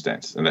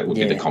circumstance, and that would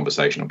be the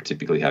conversation I'm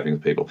typically having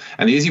with people.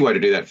 And the easy way to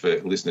do that for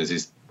listeners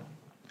is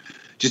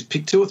just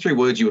pick 2 or 3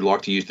 words you would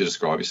like to use to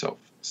describe yourself.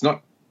 It's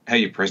not how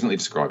you presently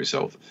describe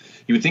yourself.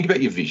 You would think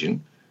about your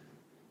vision,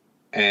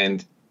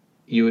 and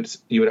you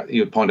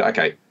would ponder,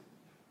 okay,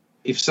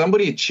 if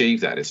somebody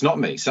achieved that, it's not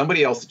me,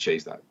 somebody else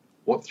achieves that,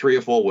 what 3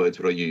 or 4 words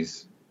would I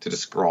use to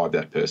describe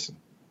that person?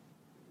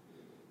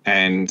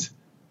 And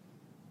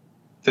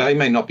they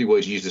may not be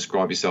words you use to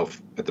describe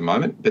yourself at the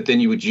moment, but then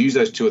you would use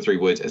those 2 or 3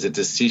 words as a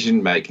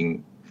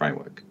decision-making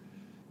framework.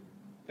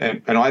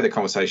 And I had a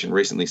conversation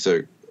recently,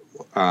 so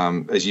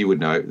as you would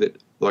know,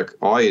 that like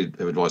I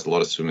have advised a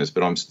lot of swimmers,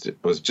 but I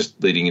was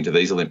just leading into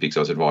these Olympics,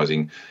 I was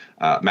advising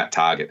Matt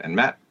Targett. And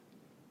Matt,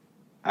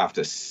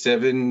 after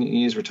 7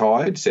 years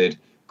retired,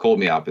 called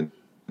me up and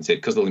said,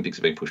 because the Olympics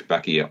have been pushed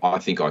back a year, I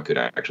think I could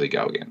actually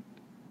go again.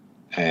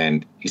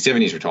 And he's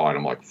 7 years retired.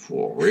 I'm like,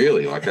 whoa,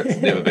 really? Like, that's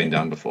never been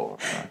done before.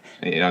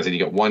 And I said, you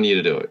got 1 year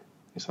to do it.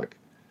 He's like,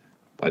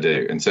 I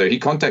do. And so he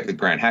contacted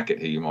Grant Hackett,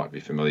 who you might be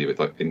familiar with.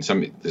 Like, in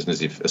some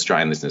listeners, if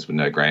Australian listeners would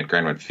know Grant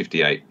won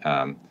 58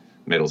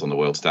 medals on the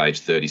world stage,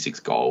 36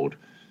 gold.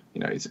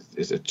 You know, he's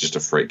just a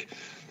freak.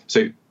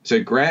 So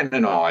Grant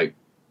and I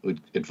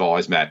would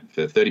advise Matt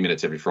for 30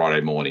 minutes every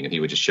Friday morning, and he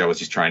would just show us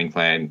his training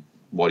plan,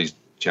 what his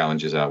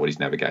challenges are, what he's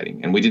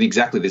navigating. And we did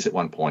exactly this at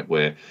one point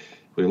where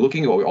we were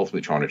looking at what we're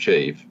ultimately trying to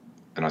achieve.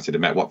 And I said to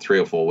Matt, what 3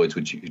 or 4 words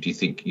do you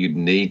think you'd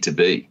need to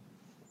be?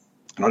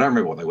 And I don't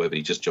remember what they were, but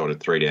he just jotted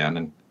 3 down.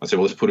 And I said,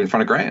 well, let's put it in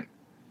front of Grant,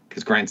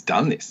 because Grant's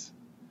done this.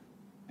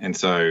 And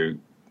so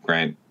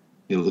Grant,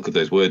 look at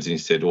those words, and he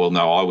said, well,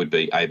 no, I would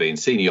be A, B, and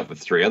C. And he offered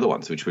 3 other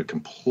ones, which were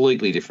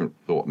completely different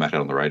from what Matt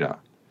had on the radar.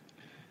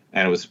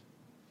 And it was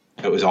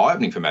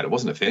eye-opening for Matt. It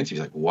wasn't offensive. He's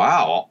like,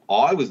 wow,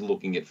 I was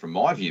looking at it from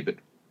my view, but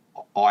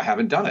I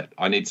haven't done it.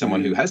 I need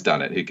someone who has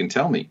done it, who can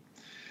tell me.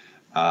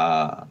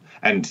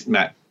 And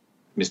Matt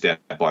missed out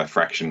by a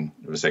fraction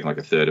of a second, like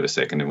a third of a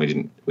second, and we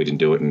didn't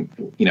do it.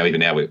 And even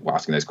now we're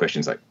asking those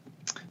questions like,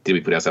 did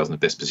we put ourselves in the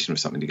best position for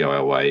something to go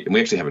our way? And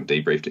we actually haven't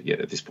debriefed it yet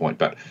at this point,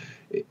 but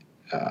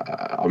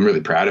I'm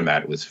really proud of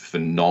Matt. It was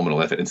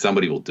phenomenal effort, and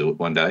somebody will do it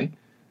one day.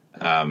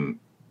 A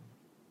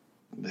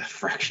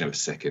fraction of a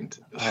second.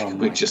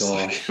 We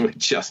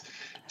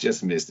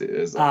just missed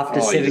it.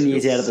 After 7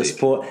 years out of the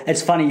sport.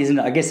 It's funny, isn't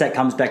it? I guess that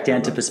comes back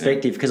down to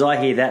perspective, because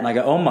I hear that and I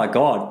go, oh my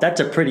God, that's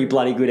a pretty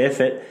bloody good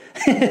effort.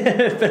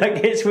 But I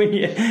guess when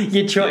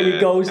you try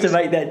your goals to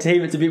make that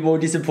team, it's a bit more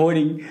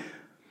disappointing.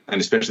 And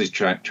especially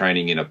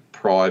training in a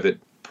private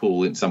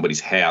pool in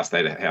somebody's house. They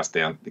had a house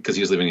down because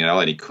he was living in LA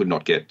and he could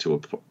not get to a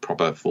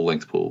proper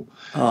full-length pool.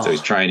 So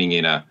he's training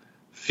in a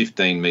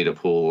 15-metre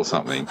pool or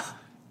something.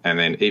 And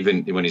then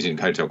even when he's in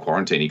hotel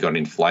quarantine, he got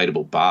an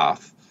inflatable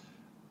bath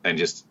and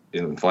just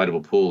an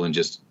inflatable pool, and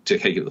just to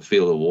keep the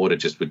feel of the water,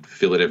 just would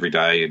fill it every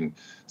day and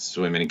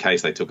swim. And in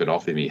case they took it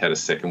off him, he had a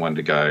second one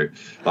to go.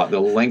 But the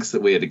lengths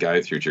that we had to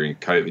go through during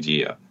COVID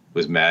year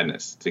was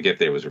madness. To get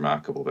there was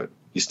remarkable, but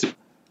you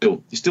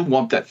still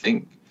want that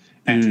thing.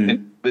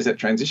 And there's that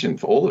transition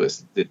for all of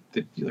us that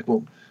you're like,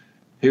 well,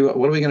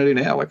 what are we going to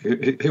do now? Like,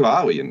 who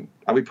are we? And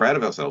are we proud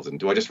of ourselves? And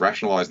do I just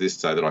rationalize this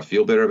so that I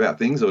feel better about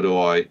things, or do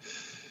I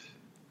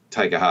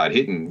take a hard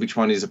hit, and which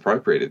one is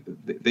appropriate?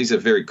 These are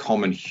very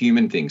common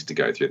human things to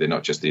go through. They're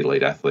not just the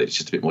elite athlete. It's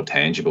just a bit more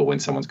tangible when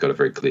someone's got a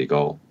very clear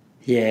goal.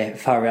 Yeah,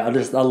 far out.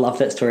 I love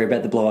that story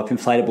about the blow-up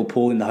inflatable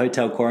pool in the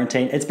hotel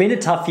quarantine. It's been a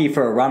tough year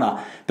for a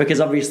runner because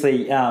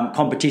obviously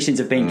competitions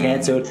have been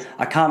cancelled.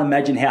 I can't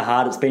imagine how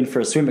hard it's been for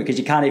a swimmer, because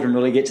you can't even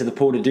really get to the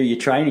pool to do your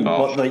training,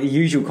 the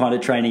usual kind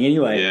of training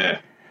anyway. Yeah.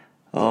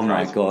 Oh,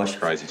 my gosh.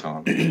 Crazy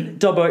time.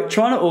 Dobbo,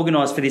 trying to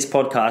organise for this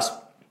podcast,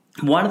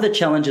 one of the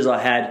challenges I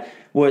had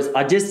was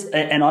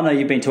and I know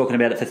you've been talking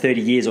about it for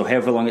 30 years or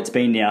however long it's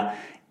been now,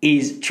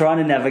 is trying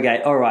to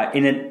navigate, all right,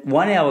 in a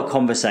 1 hour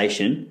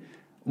conversation,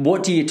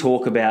 what do you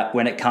talk about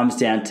when it comes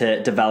down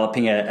to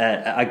developing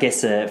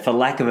for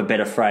lack of a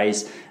better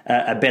phrase,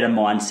 a better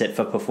mindset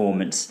for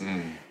performance?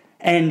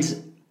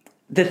 And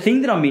the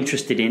thing that I'm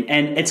interested in,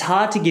 and it's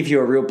hard to give you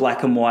a real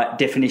black and white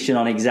definition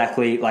on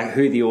exactly like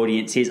who the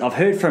audience is. I've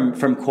heard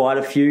from quite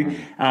a few.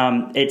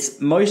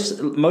 It's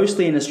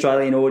mostly an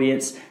Australian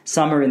audience.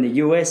 Some are in the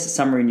US,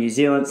 some are in New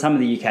Zealand, some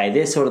in the UK.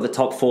 They're sort of the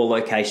top 4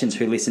 locations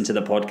who listen to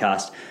the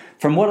podcast.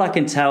 From what I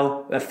can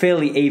tell, a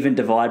fairly even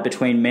divide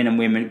between men and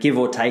women, give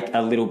or take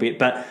a little bit,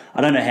 but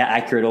I don't know how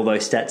accurate all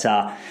those stats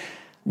are.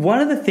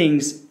 One of the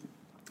things...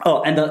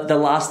 Oh, and the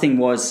last thing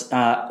was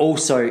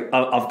also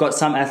I've got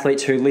some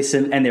athletes who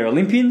listen and they're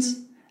Olympians,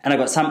 And I've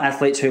got some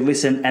athletes who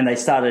listen and they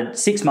started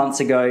 6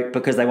 months ago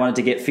because they wanted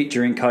to get fit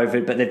during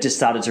COVID, but they've just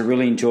started to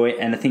really enjoy it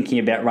and are thinking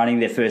about running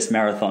their first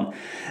marathon.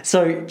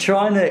 So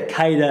trying to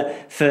cater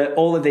for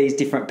all of these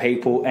different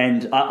people,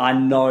 and I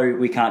know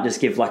we can't just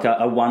give like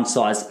a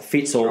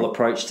one-size-fits-all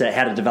approach to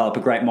how to develop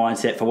a great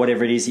mindset for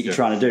whatever it is that you're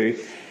trying to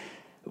do.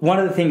 One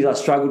of the things I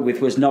struggled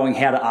with was knowing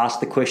how to ask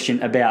the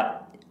question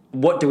about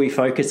what do we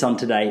focus on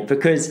today?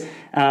 Because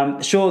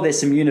sure, there's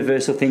some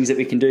universal things that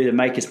we can do to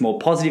make us more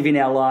positive in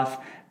our life,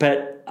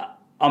 but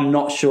I'm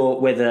not sure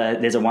whether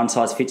there's a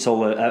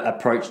one-size-fits-all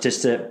approach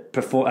just to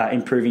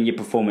improving your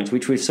performance,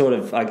 which we've sort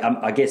of,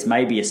 I guess,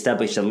 maybe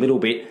established a little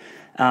bit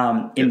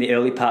in the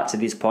early parts of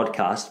this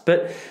podcast.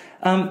 But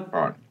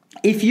Right.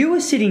 If you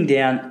were sitting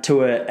down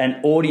to an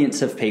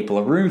audience of people,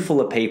 a room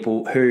full of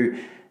people who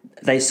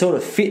they sort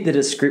of fit the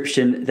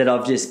description that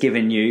I've just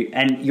given you,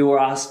 and you were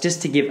asked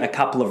just to give a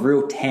couple of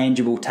real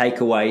tangible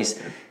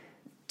takeaways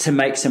to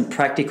make some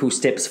practical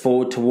steps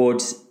forward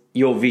towards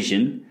your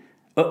vision,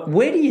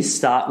 where do you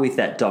start with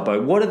that,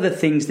 Dobbo? What are the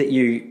things that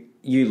you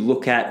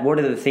look at? What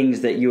are the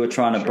things that you are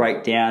trying to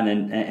break down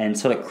and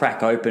sort of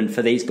crack open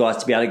for these guys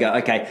to be able to go,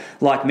 okay,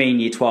 like me in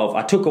year 12,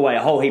 I took away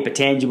a whole heap of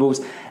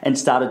tangibles and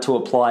started to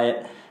apply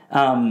it.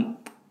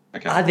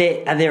 Okay. Are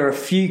there a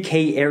few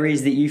key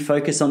areas that you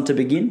focus on to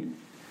begin?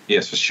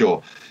 Yes, for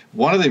sure.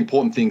 One of the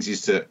important things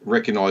is to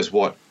recognise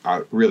what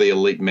a really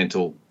elite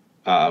mindset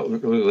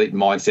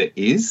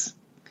is.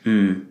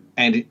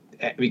 And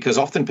because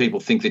often people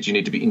think that you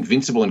need to be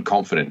invincible and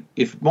confident.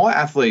 If my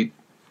athlete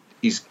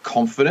is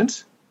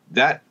confident,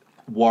 that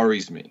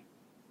worries me.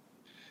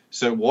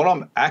 So what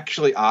I'm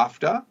actually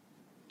after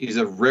is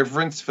a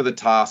reverence for the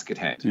task at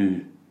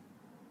hand.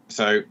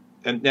 So,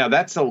 and now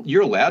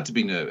you're allowed to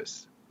be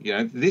nervous. You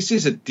know, this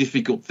is a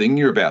difficult thing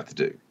you're about to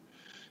do.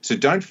 So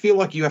don't feel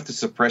like you have to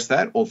suppress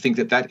that or think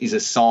that that is a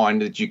sign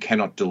that you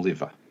cannot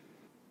deliver.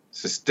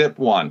 So step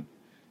one,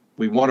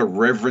 we want a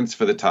reverence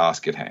for the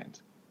task at hand.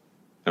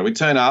 So we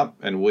turn up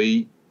and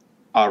we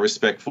are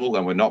respectful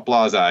and we're not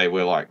blasé.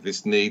 We're like,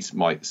 this needs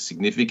my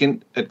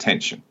significant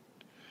attention.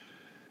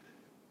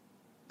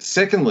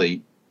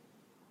 Secondly,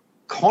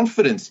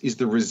 confidence is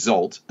the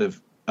result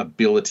of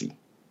ability.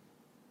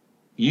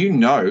 You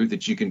know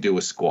that you can do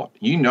a squat.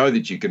 You know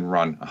that you can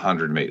run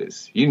 100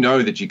 meters. You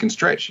know that you can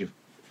stretch.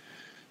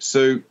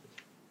 So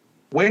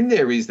when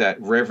there is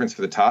that reverence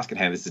for the task at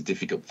hand, it's a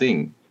difficult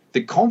thing.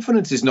 The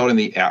confidence is not in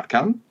the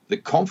outcome. The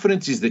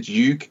confidence is that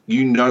you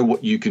know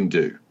what you can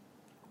do.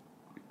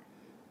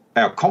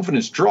 Our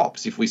confidence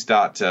drops if we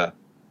start to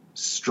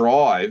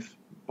strive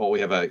or we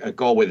have a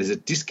goal where there's a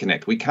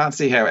disconnect. We can't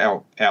see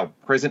how our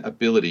present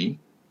ability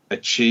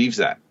achieves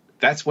that.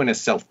 That's when a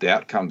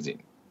self-doubt comes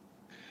in.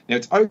 Now,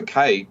 it's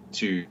okay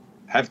to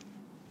have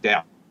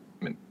doubt.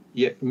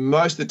 Yet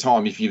most of the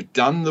time, if you've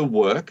done the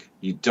work,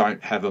 you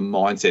don't have a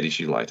mindset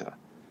issue later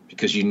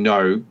because you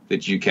know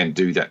that you can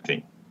do that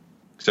thing.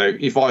 So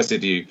if I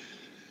said to you,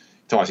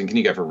 Tyson, can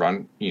you go for a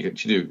run? You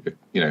do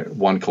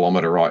 1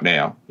 kilometre right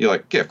now. You're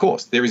like, yeah, of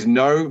course. There is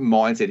no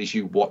mindset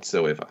issue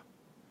whatsoever.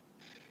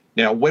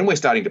 Now, when we're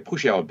starting to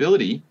push our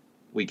ability,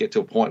 we get to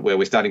a point where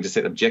we're starting to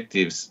set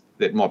objectives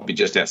that might be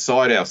just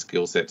outside our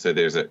skill set. So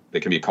there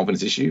can be a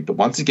confidence issue. But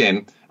once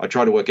again, I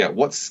try to work out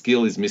what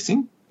skill is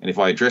missing. And if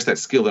I address that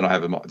skill, then I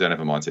don't have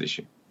a mindset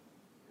issue.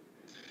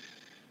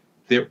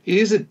 There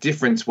is a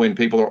difference when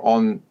people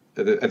are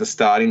at the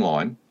starting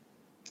line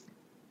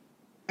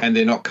and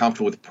they're not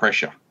comfortable with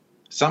pressure.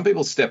 Some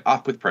people step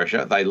up with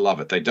pressure. They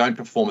love it. They don't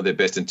perform at their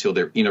best until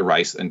they're in a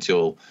race,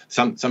 until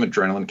some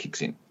adrenaline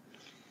kicks in.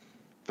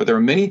 But there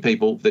are many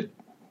people that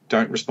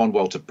don't respond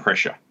well to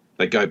pressure.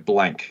 They go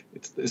blank.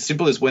 It's as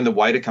simple as when the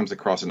waiter comes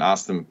across and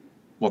asks them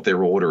what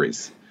their order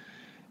is.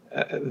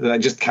 They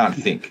just can't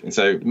think. And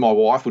so my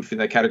wife would fit in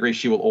that category.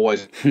 She will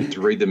always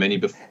read the menu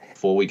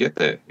before we get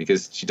there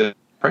because she does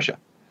pressure.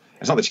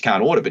 It's not that she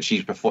can't order, but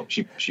she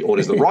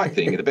orders the right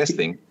thing, the best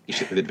thing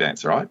in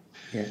advance, right?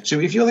 Yeah. So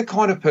if you're the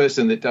kind of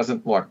person that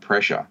doesn't like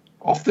pressure,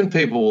 often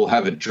people will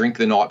have a drink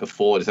the night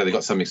before to say they've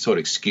got some sort of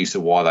excuse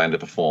of why they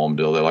underperformed,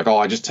 or they're like, oh,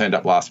 I just turned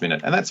up last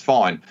minute. And that's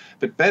fine.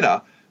 But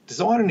better,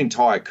 design an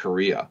entire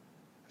career of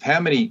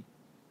how many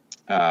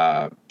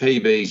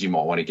PBs you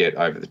might want to get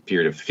over the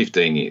period of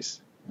 15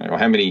 years, or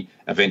how many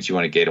events you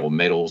want to get, or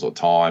medals, or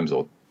times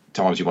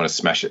you want to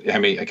smash it, how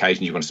many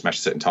occasions you want to smash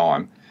a certain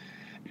time.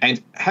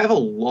 And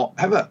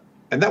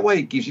and that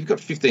way you've got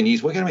 15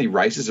 years, work out how many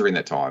races are in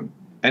that time.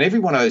 And every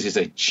one of those is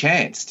a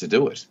chance to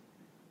do it.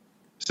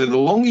 So the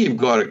longer you've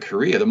got a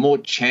career, the more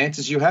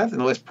chances you have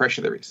and the less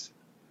pressure there is.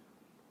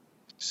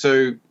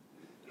 So,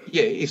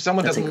 yeah, if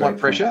someone doesn't like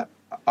pressure,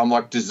 I'm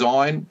like,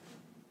 design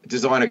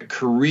a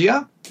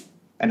career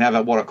and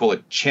have what I call a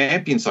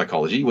champion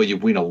psychology, where you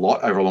win a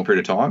lot over a long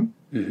period of time,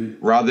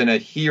 rather than a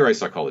hero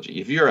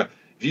psychology. If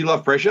you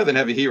love pressure, then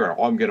have a hero.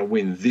 I'm going to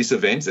win this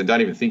event and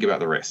don't even think about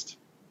the rest.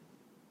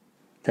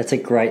 That's a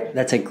great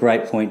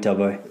point,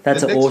 Dobbo.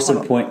 That's an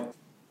awesome point.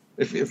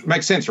 If it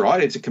makes sense,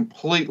 right? It's a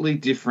completely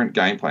different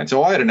game plan.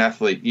 So I had an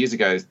athlete years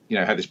ago,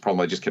 had this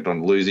problem. They just kept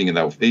on losing and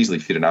they were easily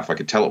fit enough. I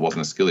could tell it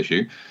wasn't a skill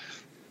issue.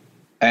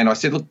 And I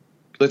said, look,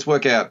 let's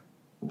work out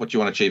what you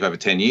want to achieve over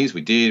 10 years.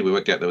 We did. We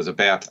worked out there was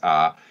about,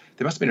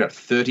 there must have been about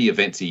 30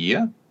 events a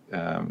year.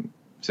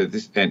 So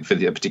this, and for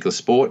the particular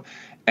sport.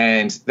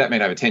 And that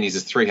meant over 10 years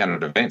is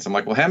 300 events. I'm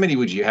like, well, how many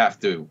would you have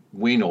to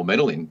win or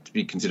medal in to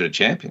be considered a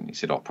champion? He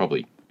said,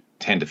 probably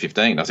 10 to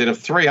 15. I said, of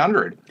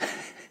 300,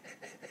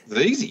 it's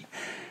easy.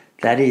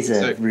 That is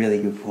a really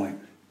good point.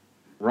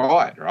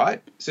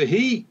 Right. So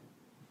he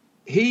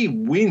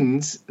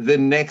wins the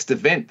next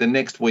event the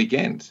next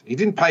weekend. He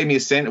didn't pay me a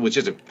cent. It was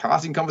just a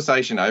passing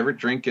conversation over a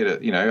drink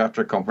at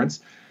after a conference.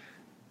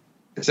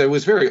 So it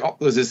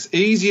was as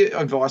easy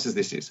advice as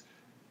this is.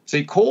 So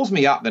he calls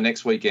me up the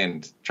next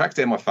weekend, tracks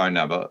down my phone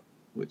number,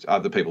 which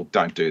other people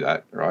don't do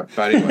that, right?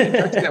 But anyway, he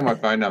tracks down my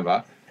phone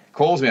number,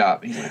 calls me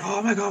up. He's like,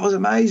 oh, my God, it was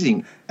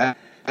amazing. And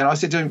I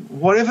said to him,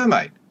 whatever,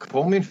 mate,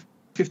 call me in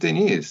 15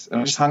 years.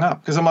 And I just hung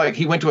up because I'm like,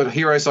 he went to a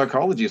hero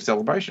psychology of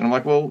celebration. I'm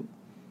like, well,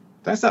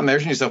 don't start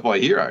measuring yourself by a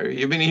hero.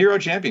 You've been a hero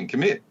champion,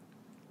 commit.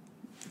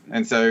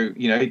 And so,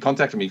 he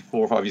contacted me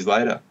 4 or 5 years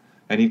later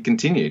and he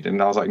continued.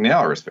 And I was like,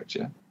 now I respect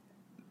you.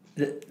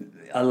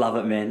 I love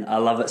it, man. I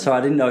love it. So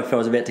I didn't know if I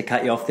was about to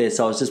cut you off there,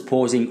 so I was just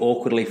pausing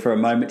awkwardly for a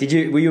moment.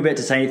 Were you about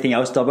to say anything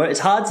else, Dobbo? It's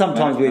hard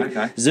sometimes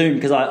with Zoom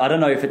because I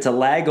don't know if it's a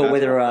lag or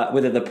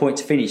whether the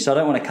point's finished. So I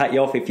don't want to cut you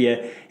off if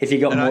you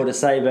got more to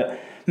say. But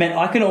man,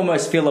 I can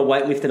almost feel a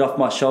weight lifted off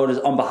my shoulders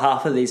on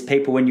behalf of these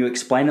people when you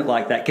explain it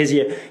like that. Because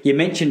you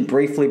mentioned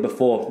briefly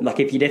before, like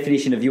if your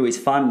definition of you is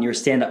fun and you're a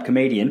stand-up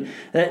comedian,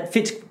 that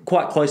fits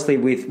quite closely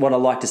with what I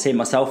like to see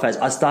myself as.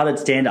 I started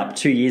stand-up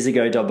 2 years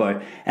ago,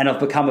 Dobbo, and I've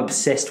become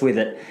obsessed with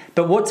it.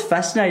 But what's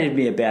fascinated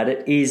me about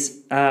it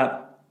is, and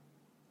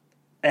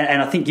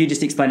I think you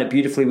just explained it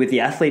beautifully with the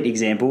athlete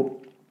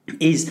example,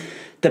 is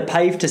the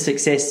pave to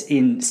success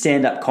in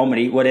stand-up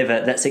comedy,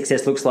 whatever that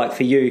success looks like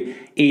for you,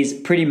 is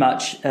pretty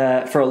much,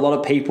 for a lot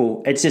of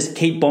people, it's just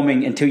keep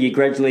bombing until you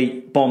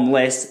gradually bomb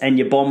less and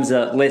your bombs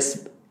are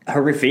less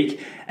horrific.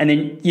 And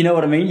then, you know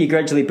what I mean? You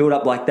gradually build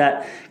up like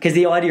that. Because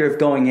the idea of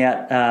going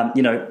out,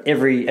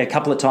 a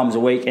couple of times a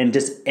week and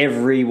just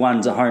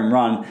everyone's a home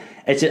run,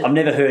 I've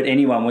never heard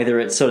anyone, whether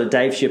it's sort of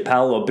Dave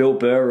Chappelle or Bill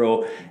Burr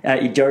or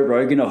Joe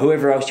Rogan or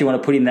whoever else you want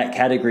to put in that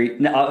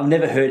category. I've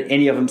never heard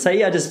any of them say,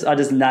 yeah, I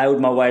just nailed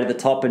my way to the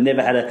top and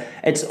never had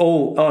it's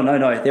all, oh,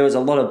 no, there was a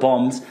lot of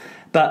bombs.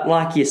 But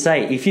like you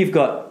say, if you've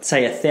got,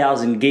 say,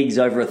 1,000 gigs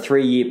over a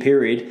 3-year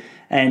period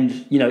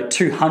and,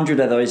 200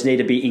 of those need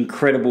to be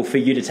incredible for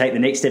you to take the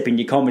next step in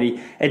your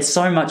comedy, it's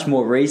so much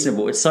more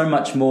reasonable. It's so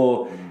much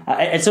more...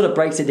 it sort of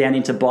breaks it down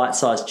into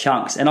bite-sized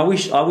chunks. And I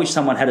wish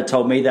someone had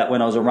told me that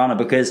when I was a runner,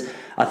 because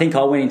I think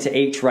I went into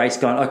each race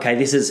going, okay,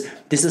 this is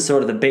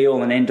sort of the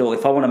be-all and end-all.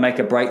 If I want to make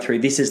a breakthrough,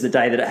 this is the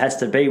day that it has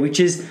to be,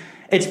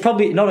 it's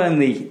probably not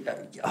only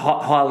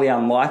highly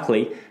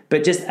unlikely,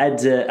 but just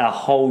adds a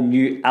whole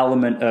new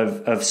element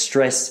of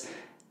stress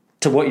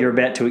to what you're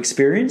about to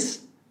experience.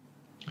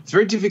 It's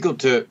very difficult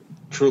to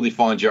truly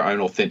find your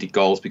own authentic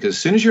goals because as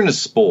soon as you're in a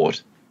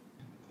sport,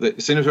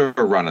 as soon as you're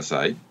a runner,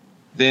 say,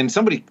 then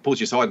somebody pulls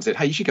you aside and said,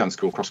 hey, you should go and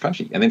school cross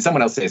country. And then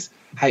someone else says,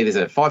 hey, there's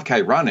a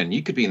 5K run and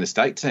you could be in the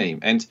state team.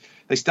 And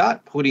they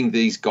start putting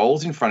these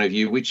goals in front of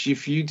you, which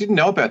if you didn't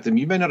know about them,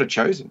 you may not have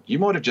chosen. You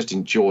might have just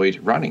enjoyed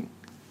running.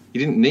 You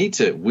didn't need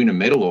to win a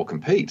medal or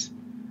compete.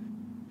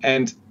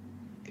 And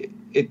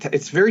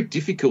it's very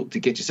difficult to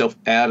get yourself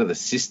out of the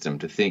system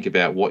to think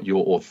about what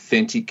your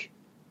authentic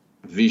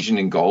vision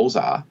and goals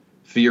are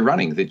for your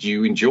running that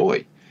you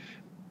enjoy.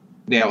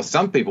 Now,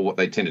 some people, what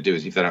they tend to do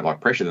is if they don't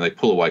like pressure, then they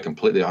pull away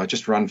completely. I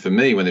just run for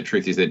me, when the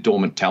truth is they're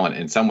dormant talent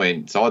and somewhere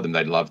inside them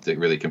they'd love to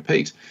really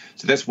compete.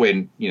 So that's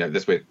when,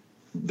 that's where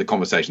the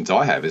conversations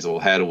I have is, well,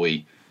 how do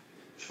we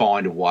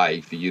find a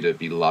way for you to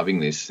be loving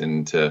this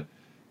and to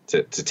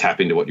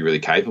tap into what you're really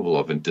capable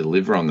of and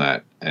deliver on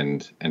that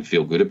and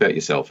feel good about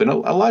yourself. And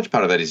a large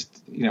part of that is,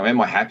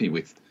 am I happy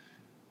with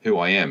who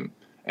I am?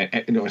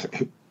 And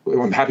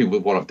I'm happy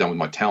with what I've done with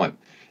my talent.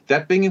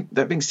 That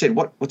being said,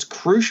 what's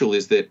crucial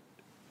is that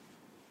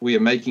we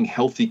are making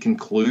healthy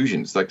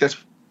conclusions. Like that's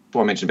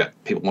what I mentioned about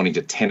people wanting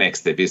to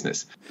 10x their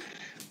business.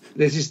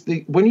 There's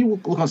when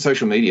you look on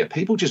social media,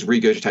 people just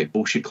regurgitate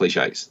bullshit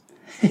cliches.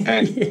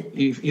 And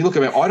you look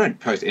at me, I don't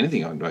post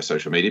anything on my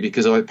social media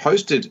because I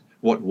posted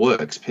what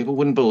works. People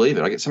wouldn't believe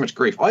it. I get so much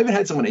grief. I even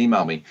had someone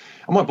email me.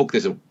 On my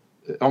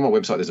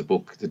website, there's a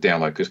book to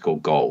download just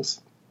called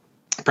Goals.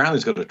 Apparently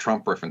it's got a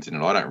Trump reference in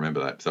it. I don't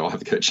remember that, so I'll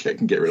have to go check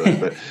and get rid of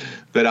that.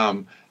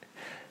 But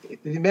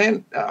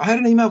man, I had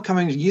an email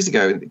coming years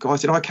ago, and the guy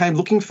said, I came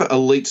looking for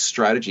elite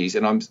strategies,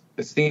 and I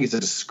think it's a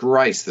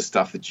disgrace the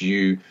stuff that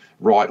you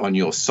write on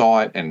your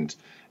site, and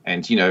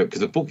because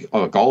the book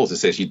Goals, it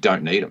says you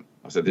don't need them.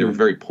 I said they're a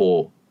very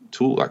poor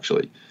tool,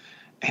 actually.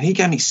 And he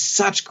gave me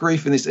such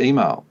grief in this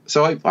email.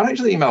 So I don't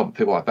usually email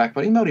people like back,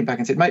 but I emailed him back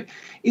and said, mate,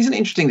 isn't it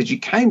interesting that you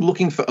came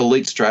looking for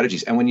elite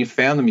strategies, and when you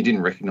found them, you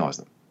didn't recognize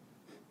them?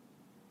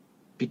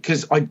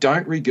 Because I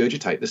don't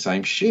regurgitate the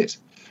same shit.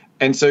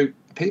 And so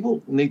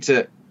people need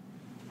to,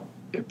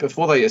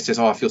 before they assess,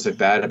 I feel so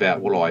bad about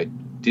what I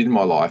did in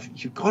my life,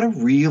 you've got to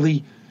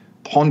really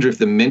ponder if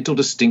the mental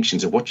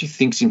distinctions of what you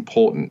think's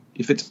important,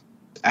 if it's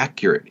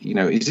accurate? You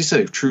know, is this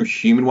a true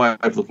human way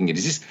of looking at it?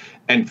 Is this?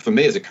 And for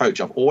me as a coach,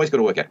 I've always got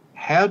to work out,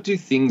 how do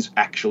things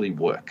actually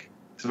work?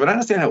 So if I don't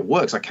understand how it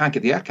works, I can't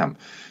get the outcome.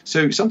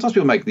 So sometimes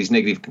people make these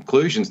negative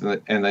conclusions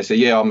and they say,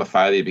 yeah, I'm a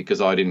failure because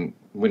I didn't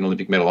win an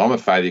Olympic medal. I'm a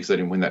failure because I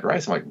didn't win that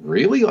race. I'm like,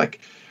 really? Like,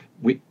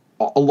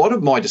 a lot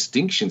of my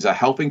distinctions are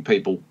helping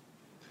people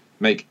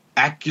make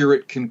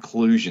accurate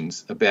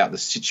conclusions about the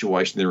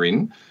situation they're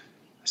in,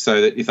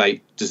 so that if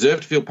they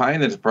deserve to feel pain,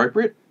 that's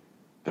appropriate,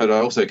 but I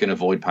also can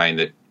avoid pain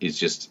that is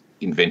just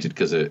invented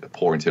because of a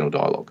poor internal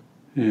dialogue.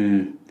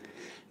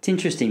 It's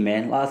interesting,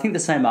 man. Like, I think the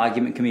same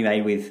argument can be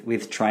made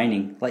with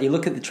training. Like, you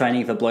look at the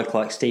training of a bloke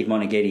like Steve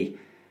Monaghetti,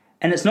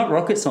 and it's not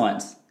rocket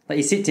science. Like,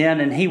 you sit down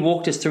and he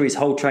walked us through his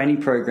whole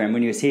training program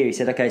when he was here. He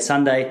said, okay,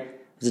 Sunday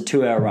was a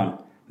 2-hour run.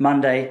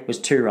 Monday was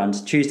 2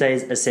 runs. Tuesday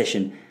is a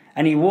session.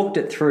 And he walked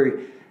it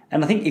through.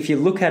 And I think if you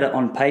look at it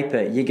on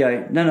paper, you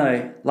go,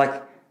 no,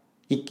 like,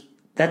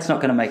 that's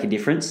not going to make a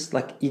difference.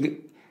 Like,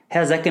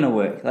 how's that going to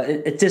work? Like,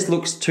 it just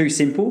looks too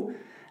simple.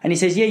 And he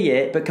says,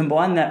 yeah, but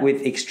combine that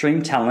with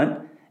extreme talent,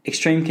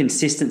 extreme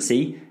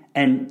consistency,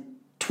 and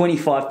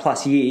 25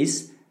 plus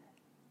years,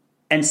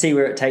 and see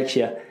where it takes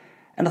you.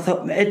 And I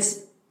thought,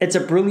 it's a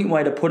brilliant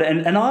way to put it.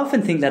 And I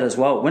often think that as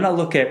well. When I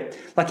look at,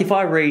 like, if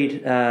I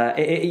read,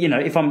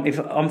 if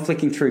I'm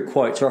flicking through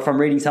quotes, or if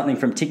I'm reading something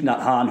from Thich Nhat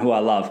Hanh, who I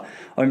love,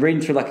 or I'm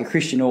reading through like a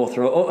Christian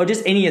author, or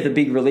just any of the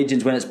big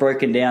religions, when it's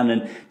broken down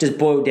and just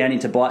boiled down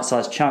into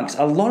bite-sized chunks,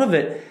 a lot of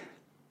it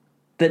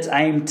that's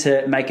aimed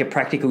to make a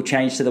practical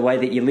change to the way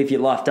that you live your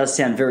life does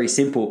sound very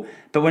simple.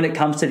 But when it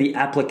comes to the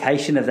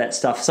application of that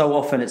stuff, so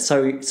often it's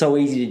so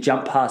easy to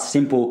jump past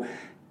simple,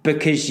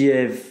 because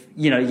you've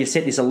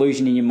set this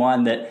illusion in your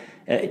mind that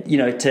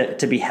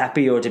to be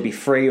happy or to be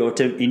free or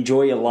to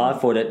enjoy your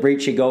life or to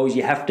reach your goals,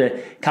 you have to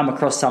come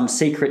across some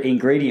secret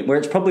ingredient, where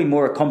it's probably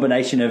more a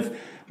combination of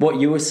what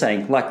you were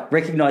saying, like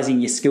recognizing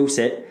your skill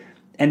set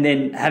and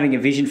then having a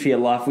vision for your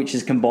life, which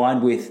is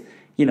combined with,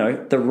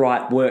 the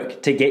right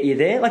work to get you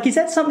there. Like, is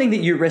that something that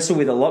you wrestle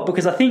with a lot?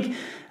 Because I think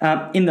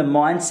in the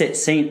mindset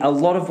scene, a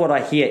lot of what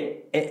I hear,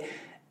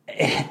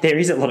 there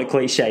is a lot of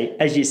cliche,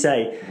 as you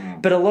say,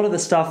 but a lot of the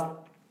stuff,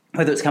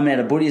 whether it's coming out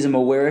of Buddhism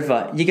or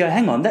wherever, you go,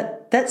 hang on,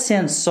 that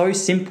sounds so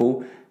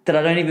simple that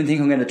I don't even think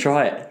I'm going to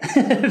try it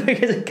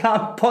because it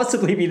can't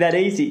possibly be that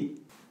easy.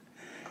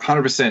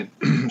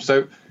 100%.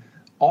 So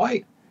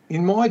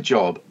in my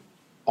job,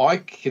 I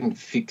can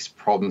fix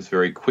problems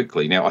very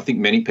quickly. Now, I think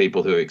many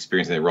people who are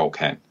experiencing their role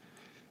can.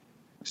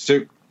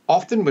 So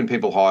often when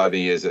people hire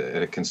me as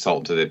a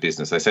consultant to their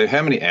business, they say,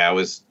 how many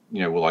hours,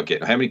 will I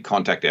get? How many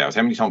contact hours?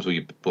 How many times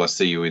will I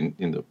see you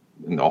in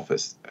the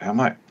office? I'm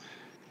like,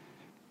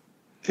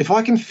 if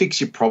I can fix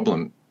your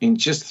problem in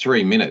just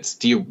 3 minutes,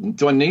 do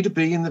I need to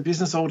be in the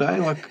business all day?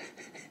 Like,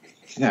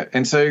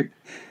 and so,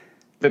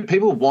 but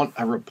people want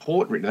a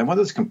report written. They want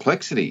this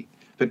complexity,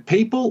 but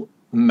people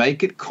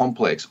make it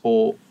complex,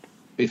 or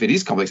if it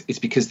is complex, it's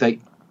because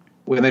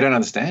when they don't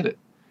understand it.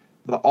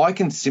 But I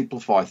can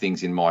simplify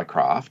things in my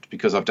craft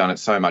because I've done it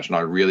so much and I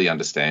really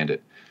understand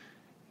it.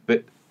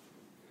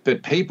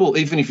 But people,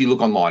 even if you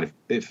look online,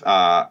 if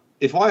I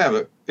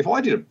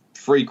did a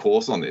free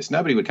course on this,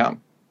 nobody would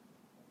come.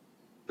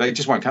 They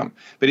just won't come.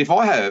 But if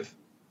I have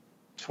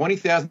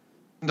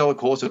 $20,000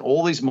 course and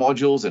all these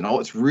modules and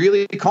it's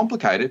really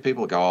complicated,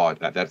 people go, oh,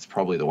 that's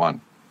probably the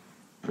one.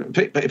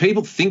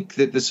 People think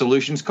that the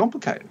solution's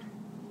complicated,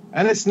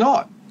 and it's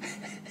not.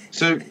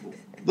 So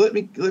let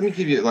me give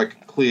you like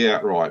a clear,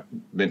 outright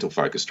mental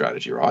focus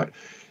strategy, right?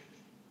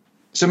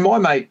 So my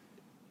mate,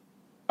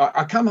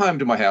 I come home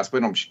to my house,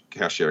 went on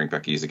house sharing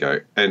back years ago,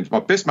 and my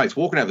best mate's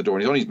walking out the door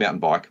and he's on his mountain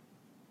bike.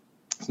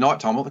 It's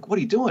night time. I'm like, what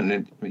are you doing?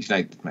 And my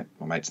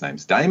mate's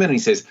name's Damon, and he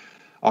says,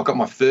 I've got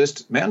my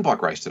first mountain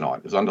bike race tonight.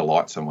 It was under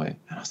light somewhere.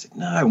 And I said,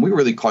 no. And we were a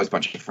really close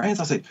bunch of friends.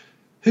 I said,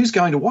 who's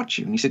going to watch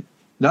you? And he said,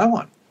 no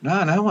one.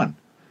 No one.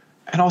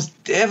 And I was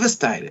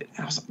devastated.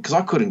 And I was, because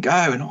I couldn't go.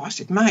 And I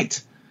said,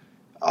 mate,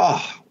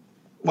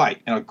 wait.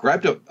 And I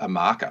grabbed a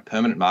marker,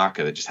 permanent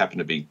marker that just happened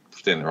to be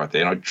standing right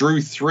there. And I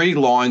drew 3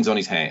 lines on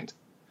his hand.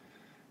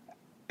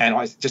 And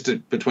I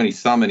between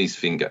his thumb and his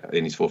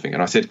forefinger.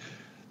 And I said,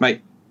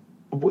 mate,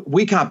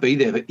 we can't be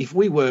there, but if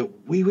we were,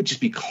 we would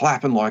just be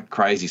clapping like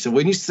crazy. So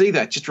when you see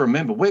that, just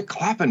remember, we're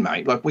clapping,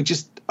 mate. Like I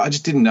just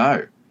didn't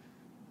know.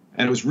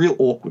 And it was a real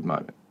awkward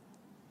moment.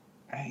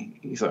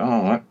 He's like,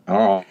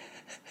 all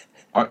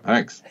right,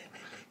 thanks.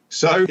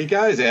 So he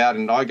goes out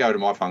and I go to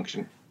my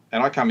function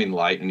and I come in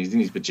late and he's in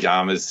his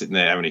pajamas sitting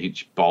there having a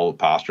huge bowl of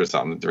pasta or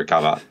something to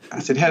recover. I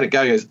said, how'd it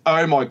go? He goes,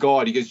 oh my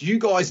God. He goes, you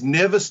guys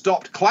never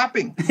stopped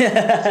clapping. I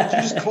said,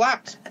 you just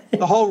clapped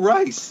the whole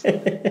race.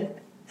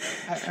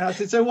 And I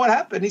said, so what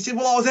happened? He said,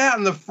 well, I was out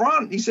in the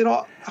front. He said,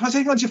 I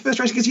said, what's your first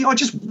race? He goes, yeah, I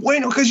just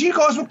went because you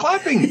guys were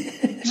clapping.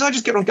 He said, I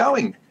just kept on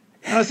going.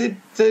 And I said,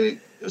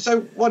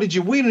 so what did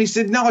you win? And he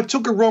said, no, I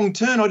took a wrong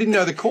turn. I didn't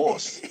know the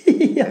course.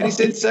 And he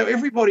said, so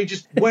everybody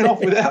just went off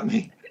without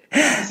me.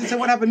 I said, so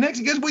what happened next?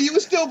 He goes, well, you were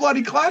still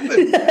bloody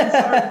clapping.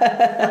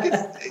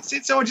 So, He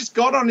said, so I just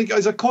got on. He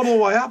goes, I caught all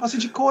the way up. I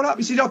said, you caught up?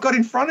 He said, I got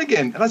in front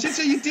again. And I said,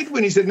 so you did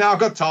win? He said, no, I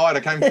got tired. I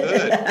came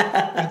third.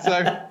 And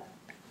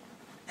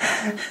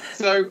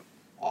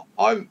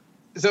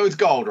so it's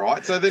gold,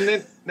 right? So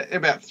then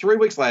about 3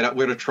 weeks later,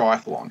 we're at a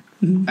triathlon,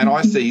 and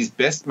I see his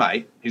best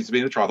mate who's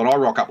been at the triathlon. I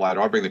rock up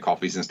later. I bring the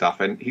coffees and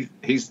stuff, and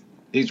he's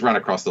run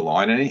across the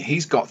line, and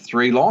he's got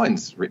 3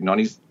 lines written on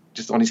his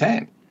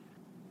hand.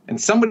 And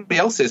somebody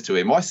else says to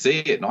him, I see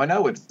it, and I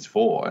know what it's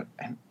for.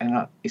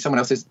 And someone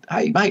else says,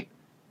 hey, mate,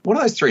 what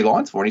are those 3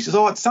 lines for? And he says,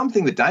 oh, it's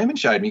something that Damon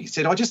showed me. He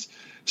said, I just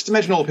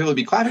imagine all the people would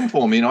be clapping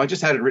for me, and I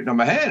just had it written on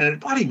my hand, and it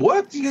bloody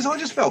worked. He goes, I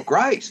just felt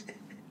great.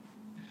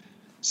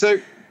 So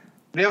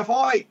now if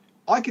I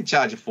could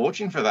charge a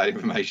fortune for that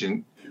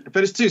information,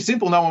 but it's too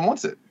simple, no one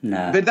wants it.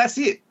 No. But that's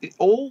it.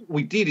 All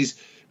we did is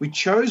we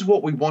chose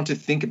what we want to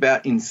think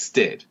about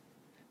instead.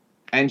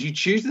 And you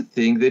choose the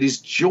thing that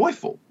is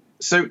joyful.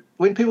 So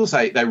when people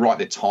say they write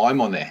their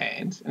time on their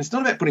hand, and it's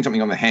not about putting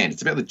something on the hand,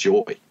 it's about the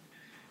joy.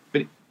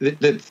 But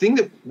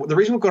the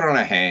reason we've got it on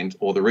our hand,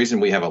 or the reason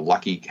we have a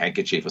lucky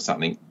handkerchief or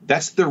something,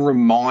 that's the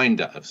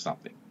reminder of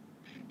something.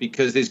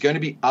 Because there's going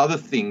to be other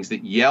things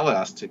that yell at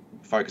us to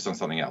focus on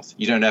something else.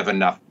 You don't have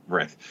enough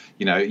breath.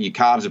 You know, your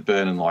carbs are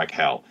burning like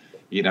hell.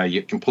 You know,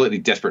 you're completely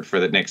desperate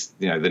for the next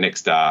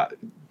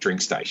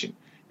drink station.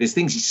 There's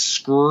things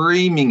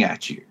screaming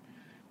at you.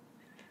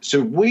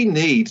 So we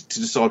need to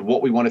decide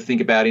what we want to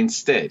think about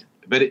instead.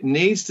 But it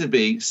needs to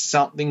be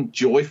something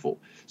joyful.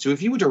 So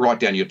if you were to write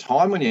down your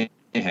time on your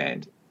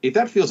hand, if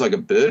that feels like a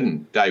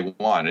burden day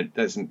one, it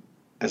doesn't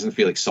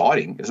feel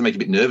exciting, it doesn't make you a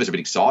bit nervous, a bit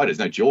excited, there's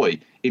no joy,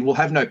 it will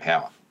have no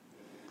power.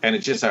 And it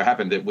just so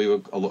happened that we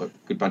were a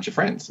good bunch of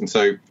friends. And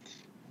so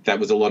that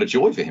was a lot of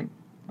joy for him.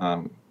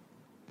 And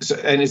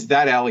it's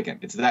that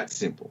elegant. It's that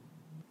simple.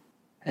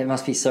 It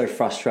must be so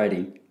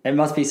frustrating.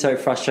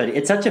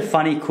 It's such a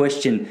funny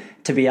question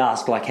to be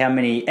asked, like how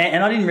many,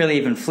 and I didn't really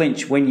even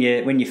flinch when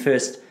you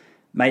first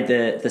made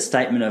the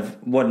statement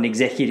of what an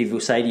executive will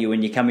say to you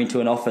when you come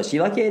into an office.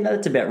 You're like, yeah, no,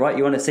 that's about right.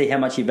 You want to see how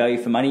much your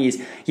value for money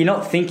is. You're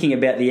not thinking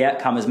about the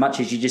outcome as much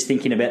as you're just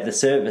thinking about the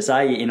service,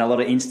 are you, in a lot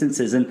of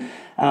instances? And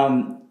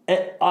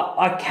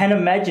I can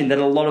imagine that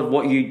a lot of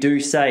what you do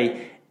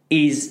say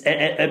is,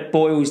 it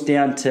boils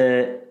down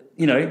to,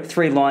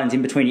 3 lines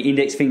in between your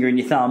index finger and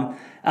your thumb.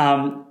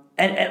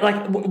 And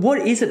like, what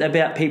is it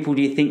about people,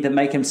 do you think, that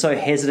make them so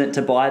hesitant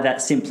to buy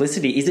that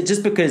simplicity? Is it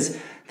just because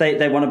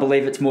they want to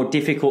believe it's more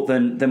difficult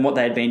than what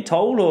they had been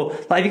told? Or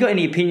like, have you got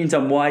any opinions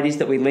on why it is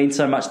that we lean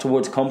so much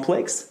towards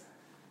complex?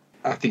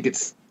 I think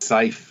it's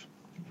safe,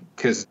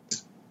 because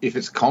if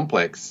it's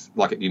complex,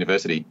 like at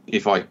university,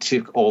 if I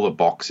tick all the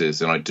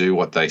boxes and I do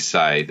what they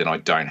say, then I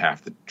don't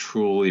have to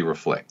truly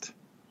reflect.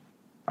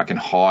 I can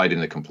hide in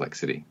the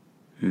complexity.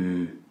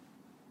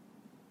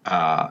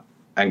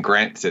 And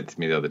Grant said to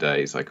me the other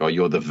day, he's like, oh,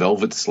 you're the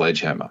velvet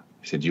sledgehammer.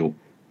 He said, you'll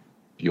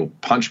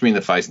punch me in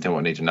the face and tell me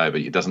what I need to know,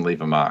 but it doesn't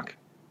leave a mark.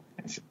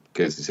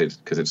 Because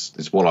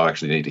it's what I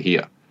actually need to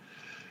hear.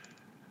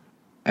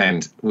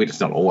 And it's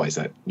not always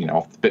that,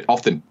 but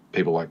often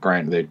people like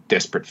Grant, they're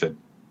desperate for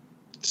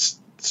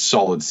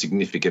solid,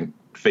 significant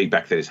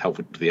feedback that is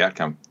helpful to the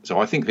outcome. So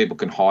I think people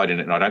can hide in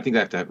it, and I don't think they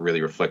have to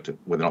really reflect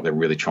whether or not they're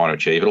really trying to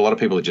achieve it. A lot of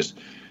people are just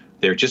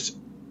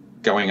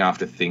going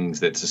after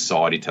things that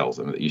society tells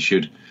them, that you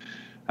should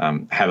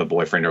have a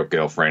boyfriend or a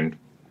girlfriend,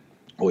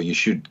 or you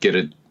should get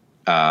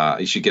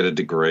a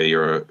degree,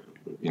 or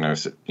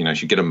you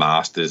should get a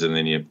master's, and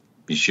then you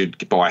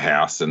should buy a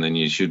house, and then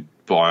you should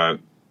buy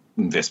an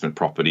investment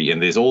property.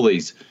 And there's all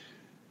these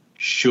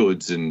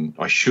shoulds, and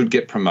I should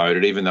get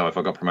promoted, even though if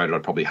I got promoted,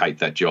 I'd probably hate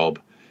that job.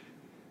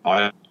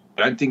 I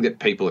don't think that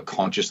people are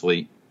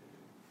consciously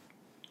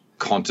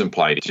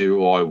contemplating,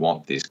 do I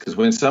want this? Because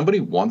when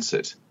somebody wants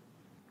it,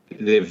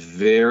 they're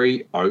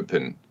very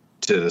open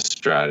to the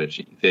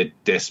strategy. They're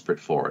desperate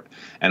for it.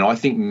 And I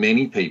think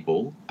many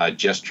people are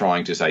just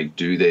trying to say,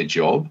 do their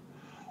job,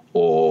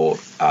 or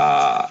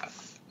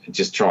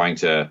just trying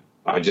to,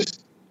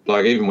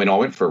 even when I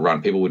went for a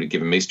run, people would have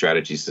given me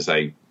strategies to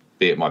say,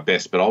 be at my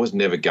best, but I was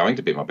never going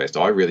to be at my best.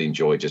 I really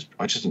enjoyed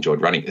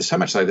running. It's so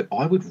much so that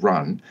I would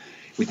run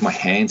with my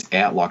hands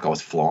out like I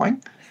was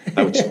flying.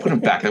 They would just put them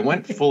back. They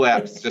went full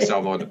out, just so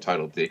I'm not a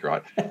total dick,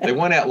 right? They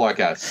went out like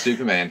a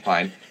Superman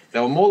plane. They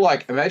were more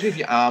like, imagine if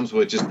your arms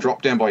were just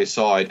dropped down by your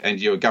side and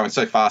you were going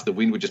so fast the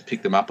wind would just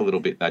pick them up a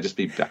little bit and they'd just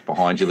be back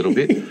behind you a little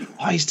bit.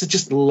 I used to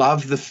just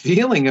love the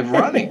feeling of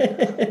running.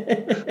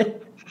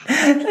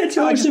 That's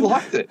awesome. I just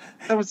liked it.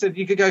 Someone said,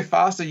 you could go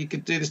faster, you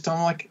could do this time.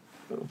 I'm like,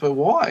 but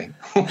why?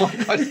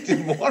 I just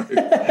didn't want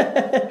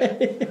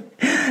to.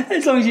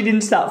 As long as you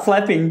didn't start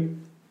flapping.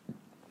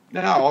 No,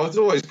 I was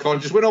always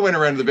conscious. When I went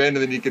around the bend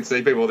and then you could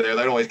see people there,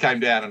 they always came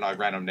down and I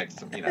ran them next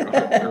to them,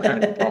 I ran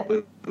them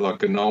properly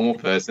like a normal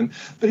person.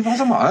 But if I was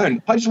on my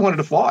own, I just wanted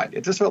to fly.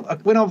 It just felt like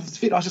when I was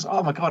fit, I was just,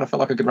 oh my God, I felt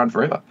like I could run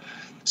forever.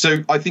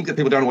 So I think that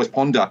people don't always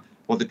ponder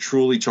what they're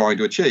truly trying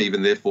to achieve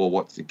and therefore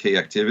what's the key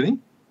activity.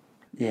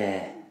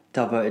 Yeah.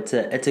 Dubbo,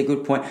 it's a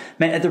good point.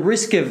 Man, at the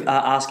risk of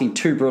asking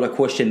too broad a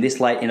question this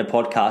late in a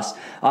podcast,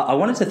 I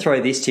wanted to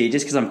throw this to you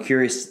just because I'm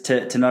curious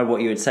to know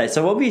what you would say.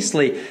 So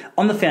obviously,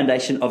 on the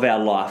foundation of our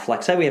life,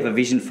 like say we have a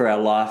vision for our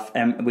life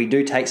and we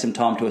do take some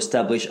time to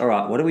establish, all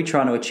right, what are we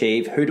trying to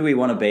achieve? Who do we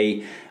want to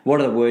be?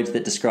 What are the words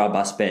that describe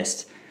us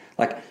best?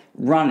 Like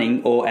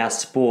running or our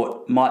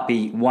sport might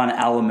be one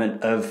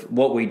element of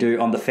what we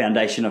do on the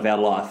foundation of our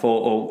life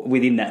or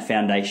within that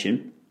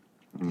foundation.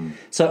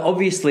 So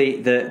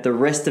obviously the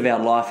rest of our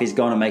life is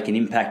going to make an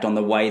impact on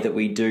the way that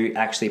we do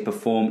actually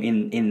perform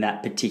in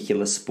that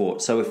particular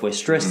sport. So if we're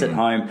stressed at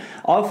home,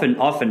 I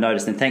often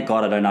notice, and thank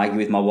God I don't argue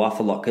with my wife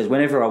a lot, because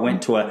whenever I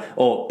went to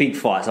or big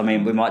fights, I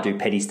mean, we might do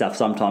petty stuff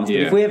sometimes, but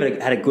if we ever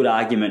had a good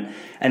argument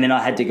and then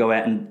I had to go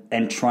out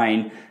and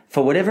train,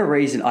 for whatever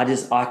reason,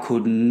 I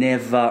could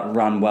never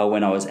run well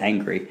when I was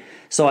angry.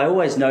 So I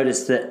always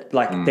noticed that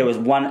there was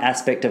one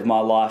aspect of my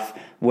life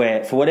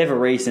where, for whatever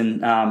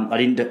reason, I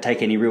didn't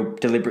take any real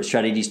deliberate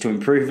strategies to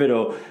improve it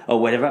or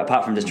whatever,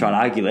 apart from just trying to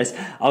argue less.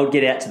 I would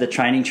get out to the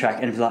training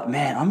track and be like,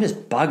 man, I'm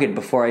just buggered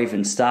before I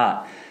even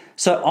start.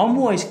 So I'm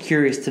always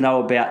curious to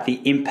know about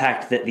the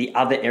impact that the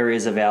other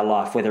areas of our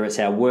life, whether it's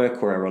our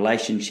work or our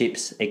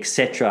relationships,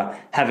 etc.,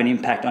 have an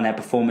impact on our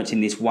performance in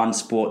this one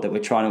sport that we're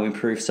trying to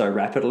improve so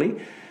rapidly.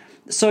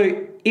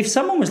 So if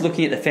someone was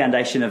looking at the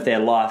foundation of their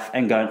life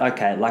and going,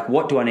 okay, like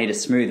what do I need to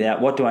smooth out?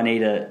 What do I need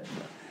to...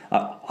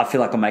 I feel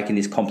like I'm making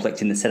this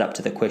complex in the setup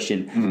to the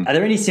question. Are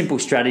there any simple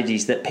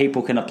strategies that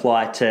people can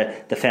apply to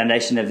the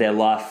foundation of their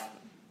life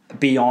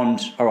beyond,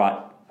 all right,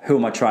 who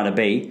am I trying to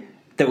be,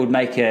 that would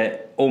make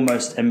a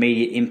almost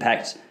immediate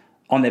impact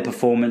on their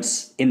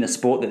performance in the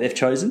sport that they've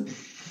chosen?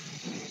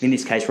 In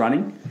this case,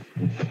 running?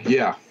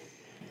 Yeah.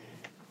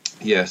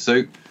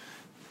 So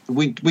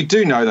we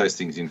do know those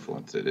things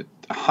influence it.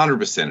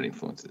 100% it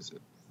influences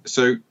it.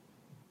 So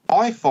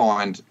I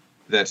find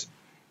that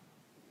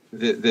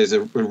there's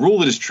a rule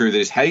that is true, that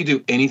is how you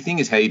do anything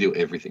is how you do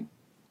everything.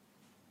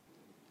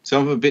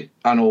 So I'm a bit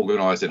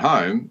unorganised at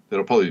home,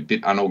 that'll probably be a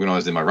bit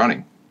unorganised in my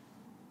running.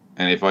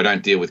 And if I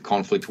don't deal with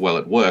conflict well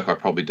at work, I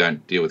probably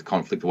don't deal with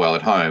conflict well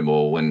at home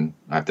or when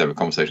I have to have a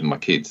conversation with my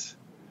kids.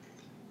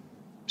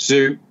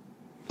 So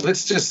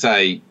let's just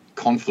say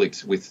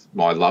conflict with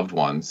my loved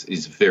ones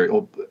is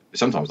or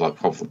sometimes like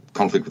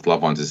conflict with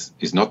loved ones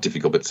is not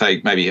difficult, but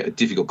say maybe a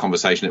difficult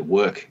conversation at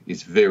work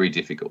is very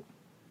difficult.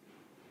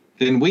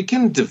 Then we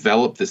can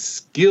develop the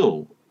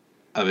skill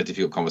of a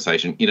difficult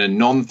conversation in a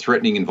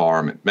non-threatening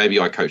environment. Maybe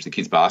I coach the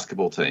kids'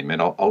 basketball team and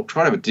I'll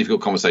try to have a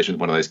difficult conversation with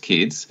one of those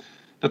kids,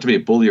 not to be a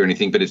bully or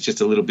anything, but it's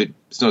just a little bit,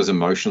 it's not as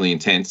emotionally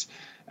intense.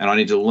 And I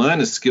need to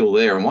learn a skill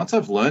there. And once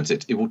I've learnt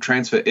it, it will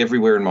transfer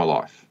everywhere in my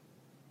life.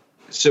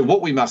 So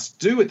what we must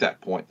do at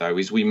that point, though,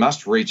 is we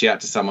must reach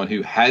out to someone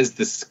who has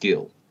the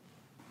skill.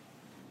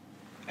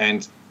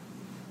 And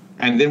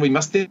then we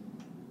must think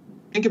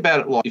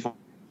about it like if I'm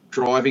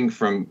driving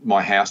from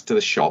my house to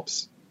the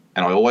shops,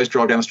 and I always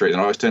drive down the street and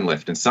I always turn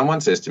left, and someone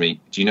says to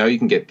me, do you know you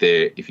can get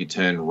there if you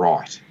turn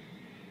right?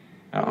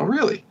 Oh,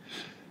 really?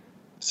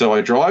 So I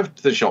drive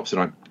to the shops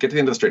and I get to the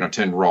end of the street and I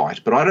turn right,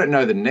 but I don't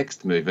know the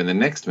next move and the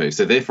next move,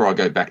 so therefore I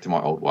go back to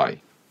my old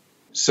way.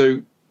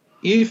 So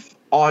if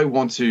I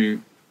want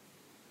to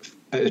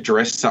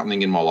address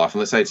something in my life, and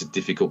let's say it's a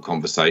difficult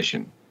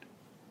conversation,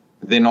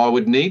 then I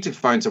would need to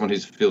phone someone who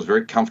feels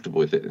very comfortable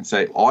with it and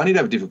say, I need to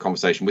have a difficult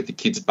conversation with the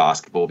kids'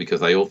 basketball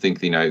because they all think,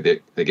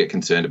 they get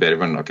concerned about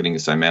everyone not getting the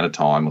same amount of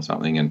time or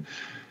something. And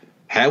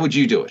how would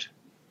you do it?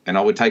 And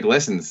I would take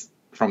lessons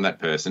from that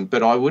person,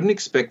 but I wouldn't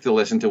expect the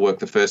lesson to work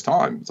the first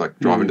time. It's like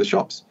driving to the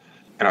shops.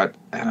 And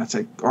I'd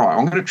say, all right,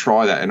 I'm going to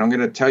try that and I'm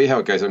going to tell you how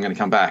it goes. I'm going to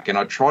come back. And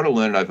I'd try to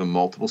learn it over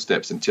multiple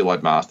steps until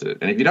I'd mastered it.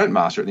 And if you don't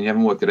master it, then you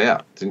haven't worked it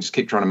out. Then just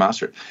keep trying to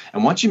master it.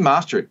 And once you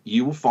master it,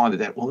 you will find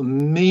that will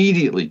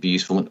immediately be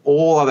useful in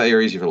all other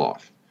areas of your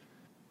life,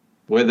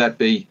 whether that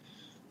be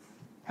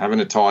having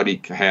a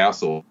tidy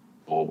house or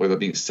whether it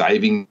be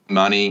saving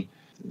money.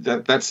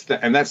 That's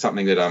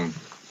something that I'm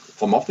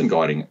often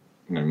guiding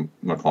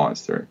my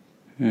clients through.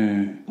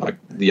 Like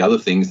the other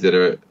things that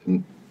are...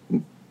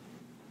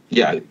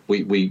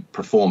 we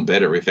perform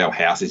better if our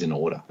house is in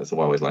order. That's the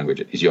way I always language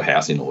it. Is your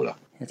house in order?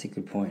 That's a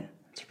good point.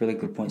 That's a really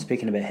good point.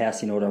 Speaking about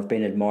house in order, I've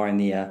been admiring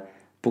the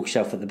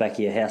bookshelf at the back of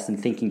your house and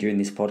thinking during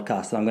this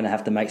podcast that I'm going to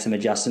have to make some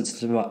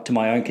adjustments to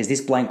my own because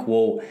this blank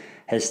wall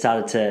has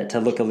started to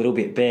look a little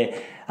bit bare.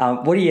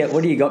 What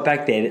do you got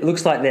back there? It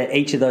looks like that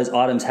each of those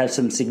items have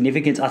some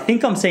significance. I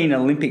think I'm seeing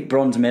an Olympic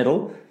bronze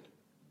medal.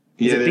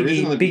 Is it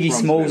Biggie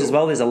Smalls medal as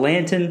well? There's a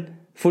lantern,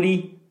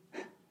 footy.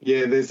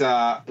 Yeah, there's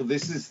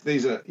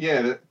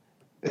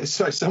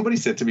So somebody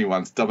said to me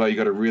once, Dubbo, you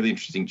got a really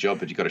interesting job,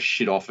 but you got a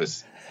shit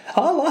office.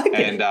 I like it.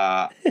 And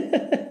now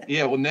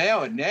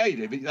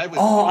you do. I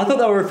thought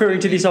they were referring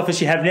to this office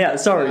you have now.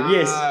 Sorry,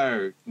 yes.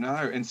 No.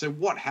 And so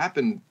what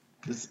happened,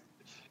 because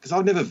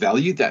I've never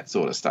valued that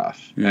sort of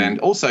stuff. And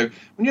also, when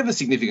you have a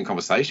significant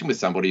conversation with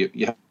somebody,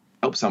 you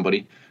help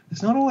somebody,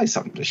 there's not always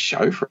something to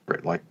show for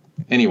it.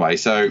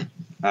 This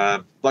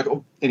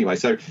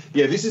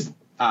is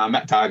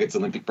Matt Targett's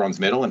Olympic bronze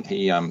medal, and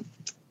he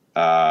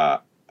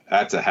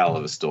that's a hell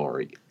of a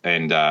story.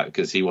 And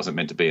because he wasn't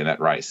meant to be in that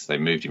race. They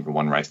moved him from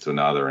one race to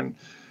another, and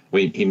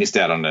he missed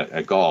out on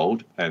a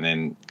gold, and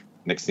then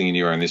next thing you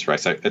knew, we're in this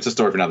race. So it's a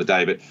story for another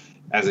day, but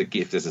as a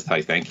gift, as a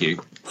say thank you,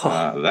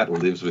 that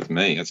lives with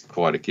me. It's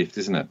quite a gift,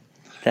 isn't it?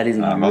 That is.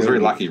 I was very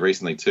lucky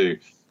recently too.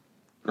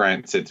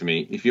 Grant said to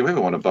me, if you ever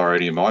want to borrow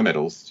any of my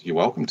medals, you're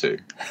welcome to.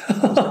 I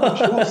was like,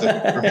 sure.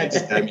 So Grant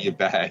just gave me a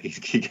bag.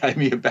 He gave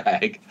me a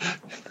bag.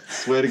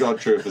 Swear to God,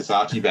 true, a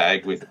Versace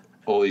bag with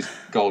all these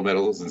gold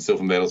medals and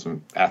silver medals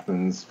from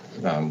Athens.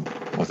 Oh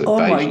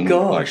Beijing, my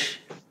gosh.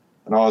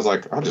 And I was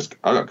like, I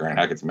got Grant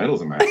Hackett's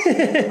medals, mate.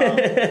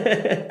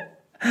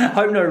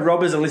 Hope no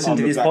robbers are listening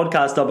to this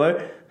podcast,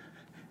 Dobbo.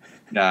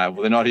 No,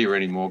 well, they're not here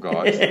anymore,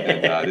 guys.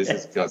 And this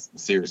has got some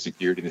serious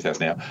security in this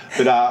house now.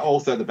 But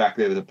also at the back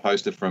there was a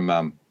poster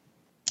from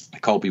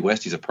Colby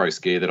West. He's a pro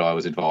skier that I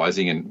was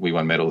advising, and we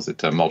won medals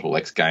at multiple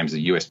X Games,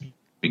 the US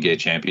Big Air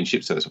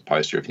Championship. So there's a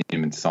poster of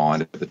him and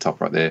signed at the top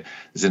right there.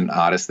 There's an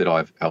artist that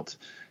I've helped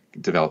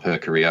develop her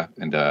career,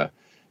 and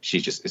she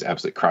just is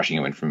absolutely crushing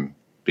it. Went from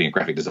being a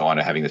graphic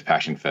designer, having this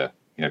passion for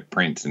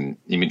prints and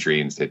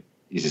imagery, and said,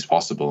 "Is this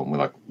possible?" And we're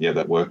like, "Yeah,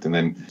 that worked." And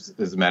then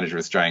as the manager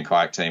of the Australian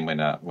kayak team,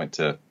 when went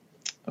to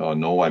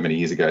Norway many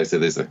years ago, so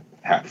there's a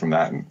hat from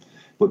that. And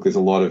look, there's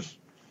a lot of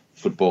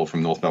football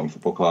from North Melbourne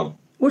Football Club.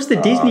 What's the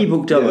Disney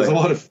book, Dobbo? Yeah, there's a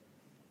lot of.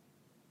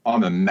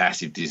 I'm a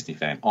massive Disney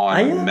fan.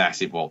 I'm a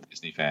massive Walt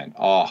Disney fan.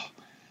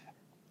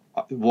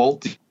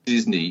 Walt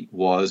Disney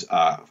was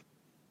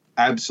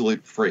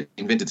absolute freak.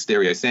 Invented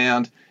stereo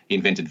sound. He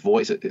invented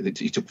voice.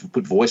 He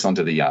put voice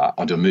onto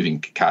a moving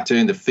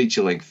cartoon, the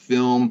feature length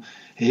film.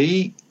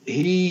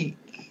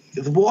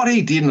 What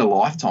he did in a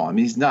lifetime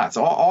is nuts.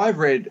 I've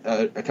read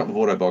a couple of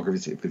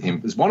autobiographies with him.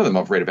 There's one of them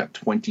I've read about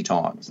 20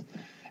 times.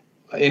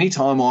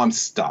 Anytime I'm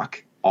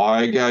stuck,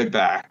 I go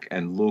back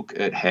and look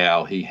at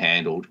how he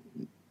handled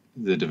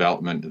the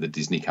development of the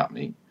Disney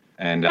company.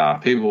 And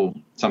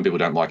some people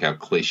don't like how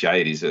cliche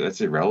it is.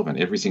 That's irrelevant.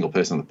 Every single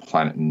person on the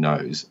planet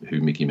knows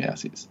who Mickey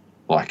Mouse is.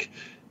 Like,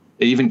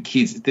 even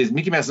kids,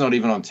 Mickey Mouse is not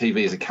even on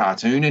TV as a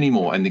cartoon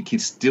anymore, and the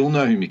kids still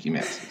know who Mickey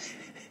Mouse is.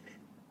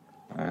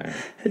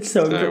 It's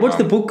so what's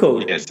the book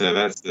called? Yeah, so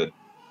that's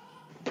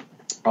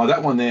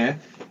that one there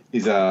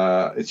is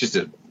it's just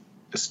a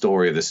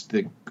story of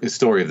the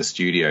story of the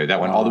studio. That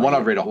one, the one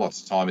I've read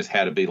lots of time is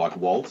How to Be Like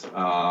Walt,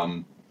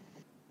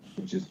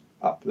 which is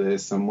up there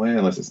somewhere,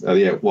 unless it's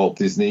Walt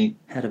Disney.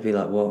 How to Be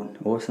Like Walt,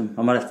 awesome.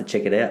 I might have to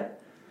check it out.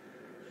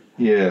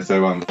 Yeah,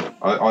 so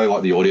I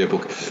like the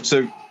audiobook.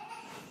 So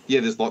yeah,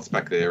 there's lots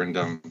back there, and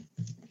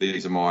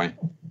these are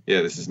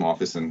this is my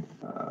office, and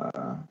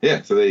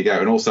so there you go.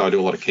 And also I do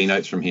a lot of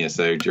keynotes from here,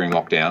 so during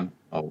lockdown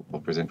I'll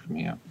present from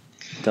here.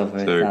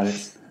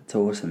 That's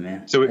awesome,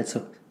 man. So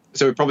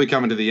we're probably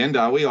coming to the end,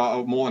 are we?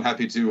 I'm more than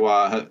happy to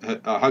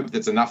I hope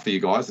that's enough for you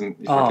guys, and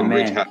if I can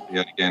reach out to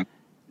you again.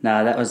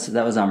 No, that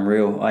was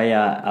unreal.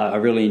 I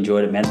really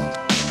enjoyed it, man.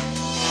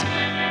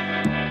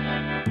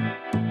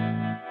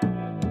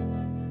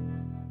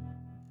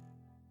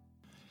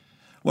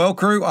 Well,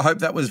 crew, I hope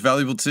that was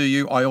valuable to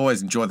you. I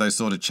always enjoy those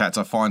sort of chats.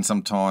 I find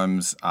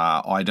sometimes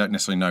I don't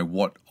necessarily know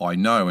what I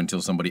know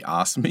until somebody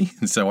asks me.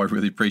 And so I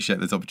really appreciate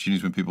those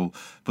opportunities when people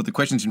put the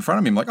questions in front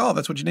of me. I'm like, oh,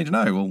 that's what you need to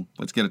know. Well,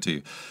 let's get it to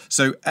you.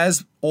 So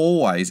as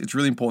always, it's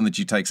really important that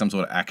you take some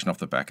sort of action off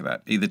the back of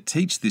that. Either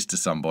teach this to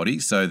somebody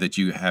so that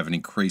you have an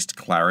increased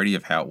clarity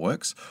of how it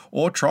works,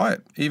 or try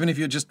it. Even if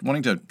you're just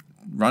wanting to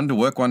run to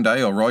work one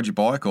day or ride your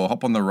bike or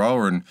hop on the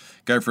rower and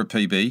go for a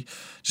PB,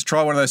 just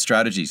try one of those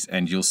strategies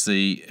and you'll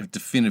see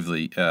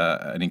definitively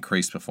an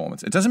increased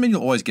performance. It doesn't mean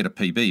you'll always get a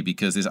PB,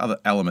 because there's other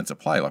elements at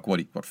play, like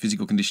what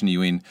physical condition are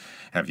you in?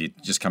 Have you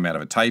just come out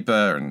of a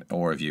taper,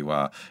 or have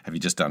you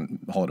just done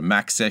a whole lot of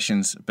max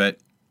sessions? But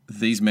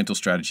these mental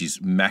strategies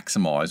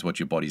maximize what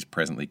your body is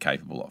presently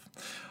capable of.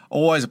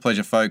 Always a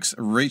pleasure, folks.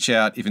 Reach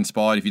out if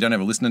inspired. If you don't have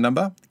a listener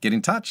number, get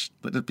in touch.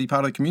 Let it be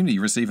part of the community.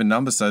 Receive a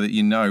number so that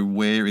you know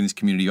where in this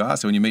community you are.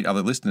 So when you meet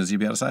other listeners, you'll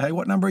be able to say, hey,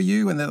 what number are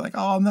you? And they're like,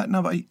 oh, I'm that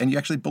number. And you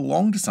actually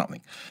belong to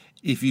something.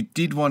 If you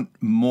did want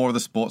more of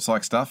the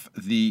sports-like stuff,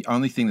 the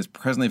only thing that's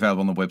presently available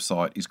on the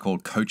website is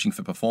called Coaching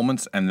for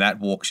Performance, and that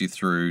walks you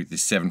through the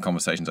 7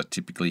 conversations I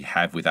typically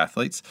have with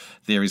athletes.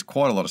 There is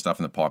quite a lot of stuff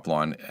in the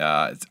pipeline.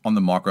 It's on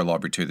the micro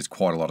library too. There's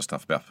quite a lot of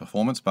stuff about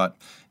performance, but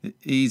the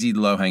easy,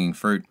 low-hanging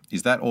fruit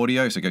is that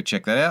audio, so go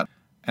check that out.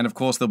 And of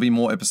course, there'll be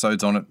more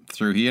episodes on it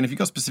through here. And if you've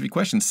got specific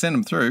questions, send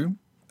them through,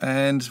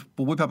 and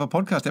we'll whip up a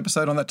podcast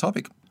episode on that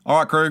topic. All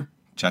right, crew.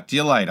 Chat to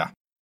you later.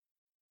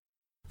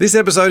 This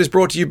episode is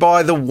brought to you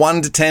by the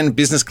 1 to 10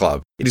 Business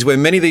Club. It is where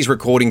many of these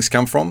recordings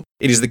come from.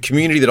 It is the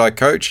community that I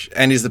coach,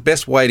 and is the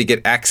best way to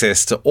get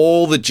access to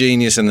all the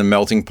genius and the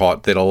melting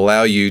pot that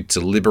allow you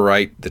to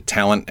liberate the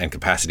talent and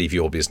capacity of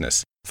your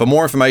business. For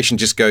more information,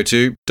 just go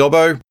to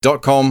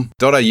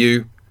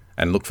dobbo.com.au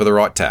and look for the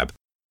right tab.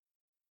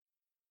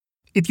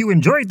 If you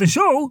enjoyed the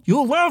show,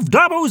 you'll love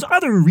Dobbo's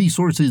other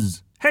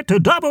resources. Head to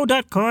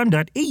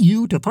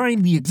dobbo.com.au to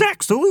find the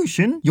exact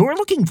solution you're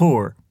looking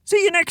for.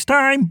 See you next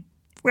time.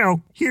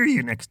 Well, hear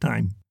you next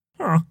time.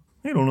 I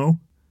don't know.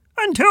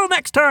 Until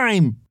next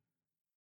time!